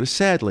me kind of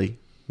sadly,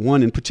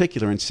 one in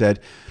particular, and said,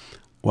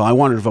 "Well, I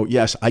wanted to vote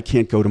yes. I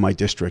can't go to my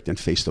district and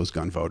face those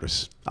gun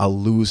voters. I'll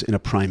lose in a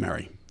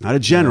primary. Not a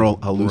general,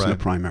 I'll lose in a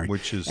primary."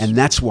 Which is and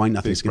that's why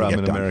nothing's going to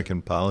get done. in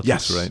American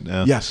politics right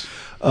now. Yes.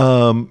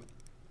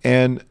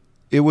 And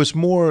it was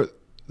more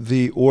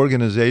the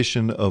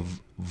organization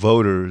of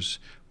voters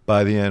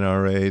by the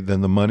NRA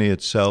than the money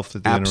itself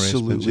that the NRA spends.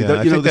 Absolutely. Yeah,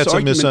 I think that's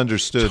a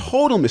misunderstood.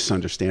 Total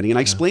misunderstanding. And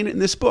I explain it in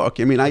this book.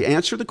 I mean, I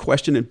answer the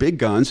question in big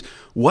guns,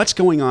 what's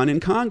going on in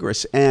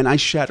Congress? And I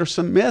shatter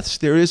some myths.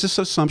 There is this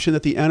assumption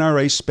that the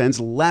NRA spends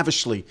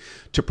lavishly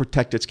to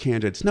protect its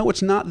candidates. No,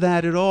 it's not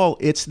that at all.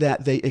 It's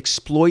that they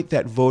exploit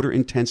that voter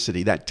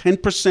intensity, that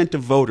 10%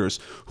 of voters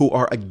who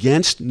are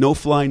against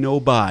no-fly,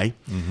 no-buy.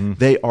 Mm-hmm.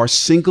 They are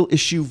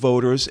single-issue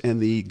voters, and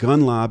the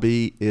gun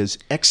lobby is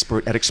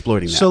expert at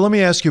exploiting that. So let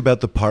me ask you about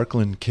the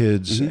Parkland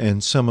kids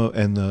and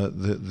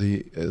the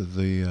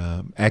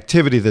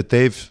activity that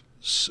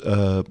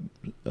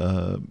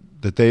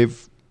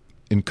they've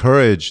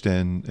encouraged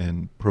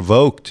and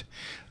provoked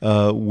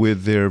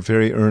with their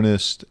very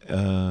earnest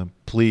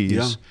pleas.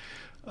 Yeah.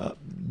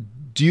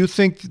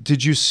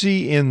 Did you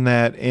see in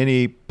that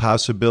any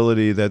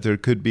possibility that there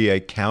could be a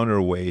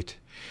counterweight,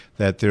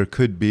 that there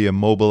could be a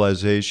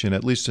mobilization,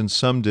 at least in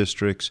some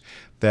districts,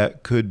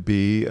 that could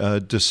be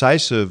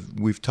decisive?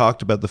 We've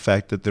talked about the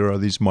fact that there are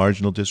these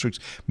marginal districts.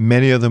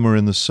 Many of them are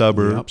in the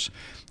suburbs,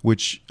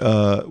 which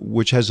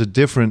has a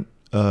different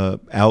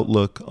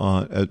outlook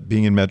on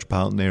being in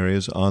metropolitan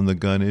areas on the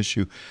gun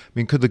issue. I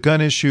mean, could the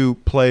gun issue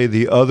play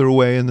the other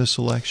way in this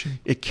election?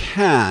 It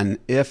can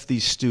if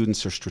these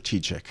students are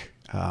strategic.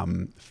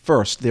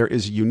 First, there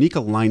is unique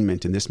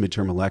alignment in this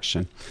midterm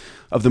election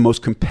of the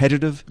most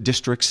competitive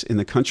districts in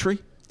the country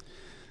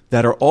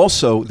that are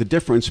also the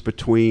difference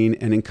between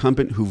an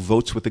incumbent who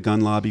votes with the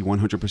gun lobby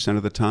 100%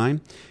 of the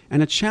time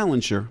and a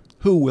challenger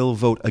who will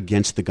vote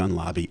against the gun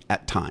lobby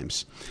at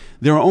times.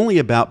 There are only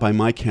about, by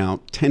my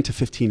count, 10 to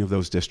 15 of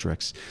those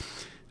districts.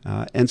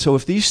 And so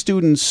if these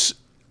students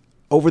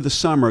over the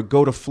summer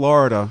go to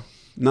Florida,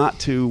 not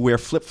to wear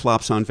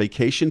flip-flops on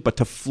vacation, but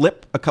to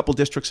flip a couple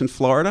districts in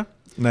Florida.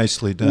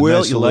 Nicely done. Will,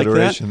 nice you like that?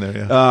 alliteration there,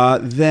 yeah.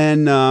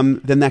 Then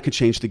that could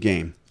change the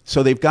game.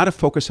 So they've got to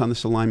focus on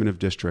this alignment of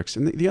districts.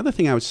 And the other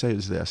thing I would say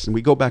is this, and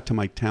we go back to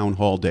my town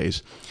hall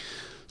days.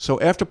 So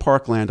after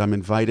Parkland, I'm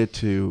invited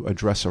to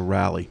address a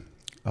rally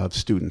of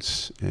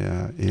students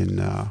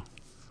and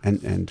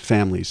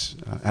families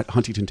at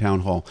Huntington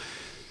Town Hall.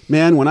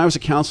 Man, when I was a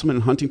councilman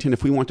in Huntington,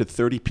 if we wanted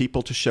 30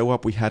 people to show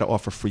up, we had to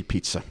offer free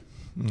pizza.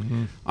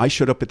 Mm-hmm. I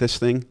showed up at this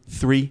thing,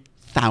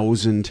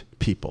 3,000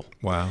 people.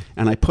 Wow.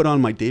 And I put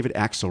on my David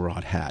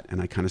Axelrod hat,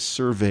 and I kind of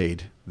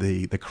surveyed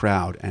the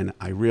crowd, and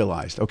I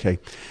realized, okay,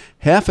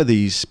 half of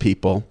these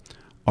people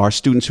are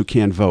students who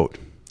can't vote.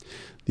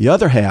 The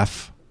other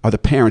half are the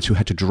parents who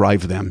had to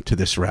drive them to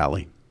this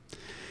rally.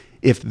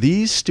 If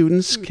these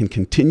students can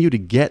continue to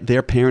get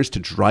their parents to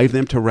drive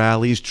them to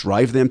rallies,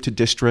 drive them to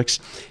districts,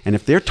 and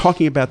if they're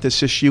talking about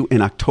this issue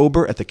in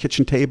October at the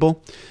kitchen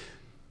table,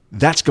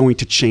 that's going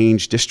to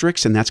change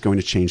districts and that's going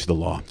to change the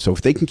law. So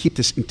if they can keep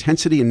this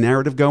intensity and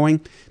narrative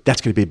going,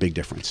 that's going to be a big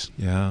difference.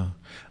 Yeah.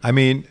 I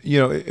mean,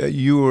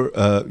 you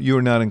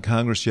were not in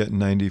Congress yet in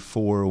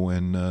 '94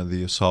 when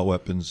the assault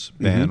weapons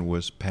ban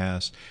was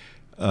passed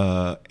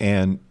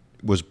and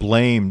was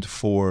blamed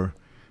for.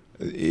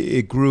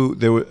 It grew.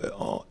 There were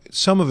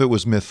some of it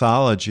was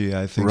mythology.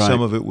 I think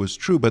some of it was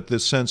true, but the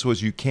sense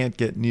was you can't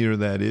get near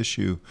that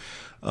issue.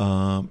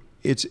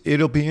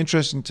 It'll be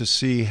interesting to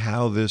see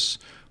how this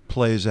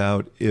plays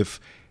out if.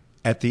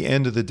 At the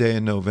end of the day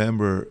in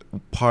November,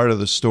 part of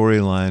the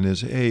storyline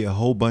is, hey, a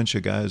whole bunch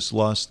of guys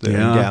lost their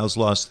and gals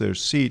lost their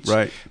seats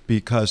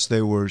because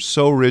they were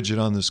so rigid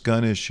on this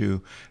gun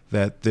issue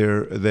that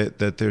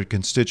their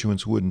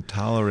constituents wouldn't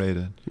tolerate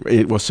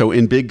it. So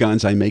in Big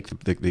Guns, I make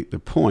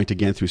the point,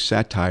 again through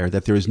satire,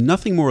 that there is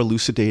nothing more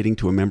elucidating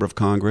to a member of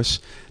Congress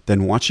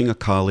than watching a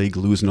colleague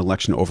lose an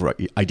election over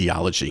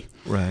ideology.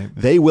 Right.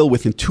 They will,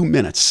 within 2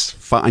 minutes,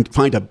 find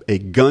a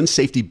gun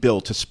safety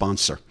bill to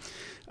sponsor.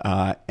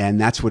 And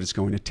that's what it's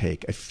going to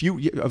take. A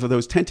few of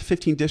those 10 to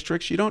 15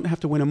 districts, you don't have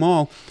to win them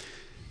all.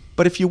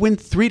 But if you win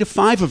 3 to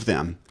 5 of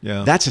them,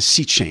 that's a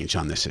sea change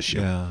on this issue.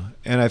 Yeah,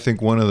 and I think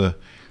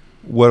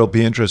what'll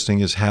be interesting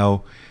is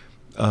how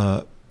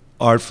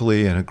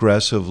artfully and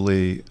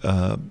aggressively,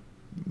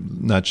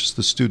 not just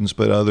the students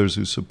but others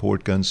who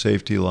support gun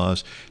safety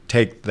laws,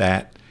 take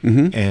that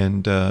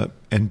and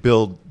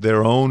build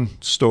their own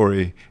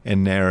story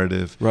and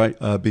narrative,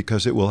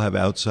 because it will have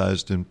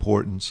outsized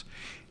importance.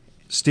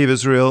 Steve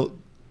Israel,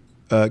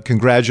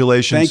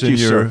 congratulations in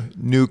your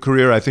new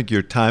career. I think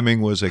your timing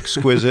was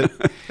exquisite.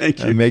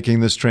 Thank you. Making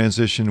this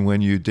transition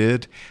when you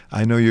did.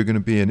 I know you're going to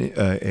be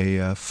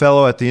a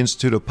fellow at the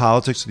Institute of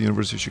Politics at the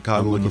University of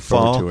Chicago in the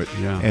fall. I'm looking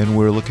forward to it, and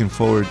we're looking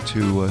forward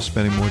to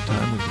spending more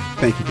time with you.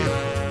 Thank you,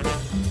 David.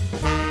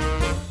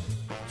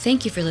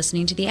 Thank you for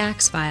listening to The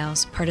Axe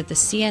Files, part of the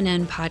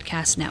CNN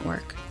Podcast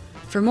Network.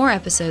 For more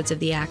episodes of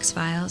The Axe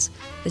Files,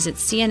 visit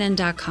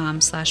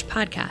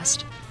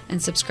cnn.com/podcast. and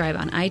subscribe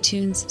on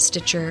iTunes,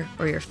 Stitcher,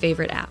 or your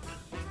favorite app.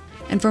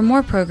 And for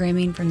more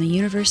programming from the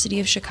University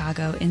of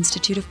Chicago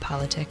Institute of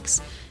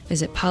Politics,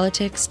 visit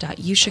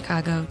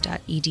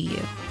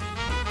politics.uchicago.edu.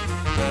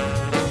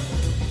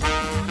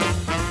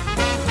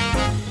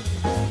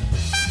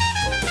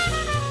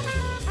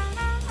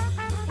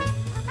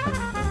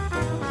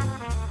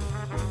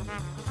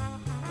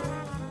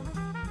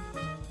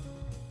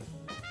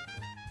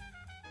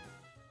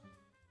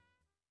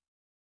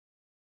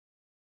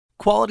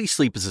 Quality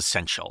sleep is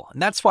essential,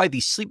 and that's why the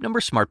Sleep Number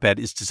Smart Bed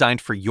is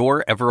designed for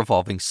your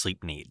ever-evolving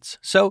sleep needs.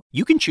 So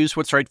you can choose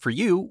what's right for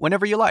you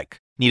whenever you like.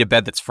 Need a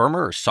bed that's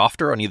firmer or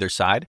softer on either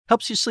side?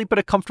 Helps you sleep at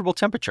a comfortable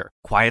temperature.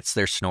 Quiets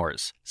their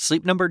snores.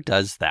 Sleep Number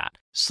does that.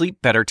 Sleep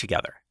better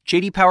together.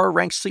 J.D. Power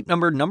ranks Sleep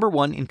Number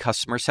 #1 in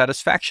customer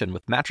satisfaction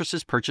with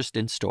mattresses purchased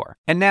in-store.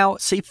 And now,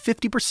 save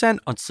 50%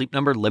 on Sleep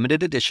Number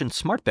limited edition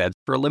smart beds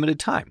for a limited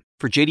time.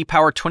 For J.D.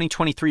 Power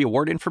 2023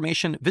 award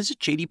information, visit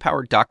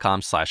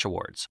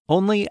jdpower.com/awards.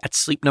 Only at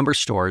Sleep Number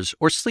stores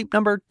or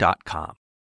sleepnumber.com.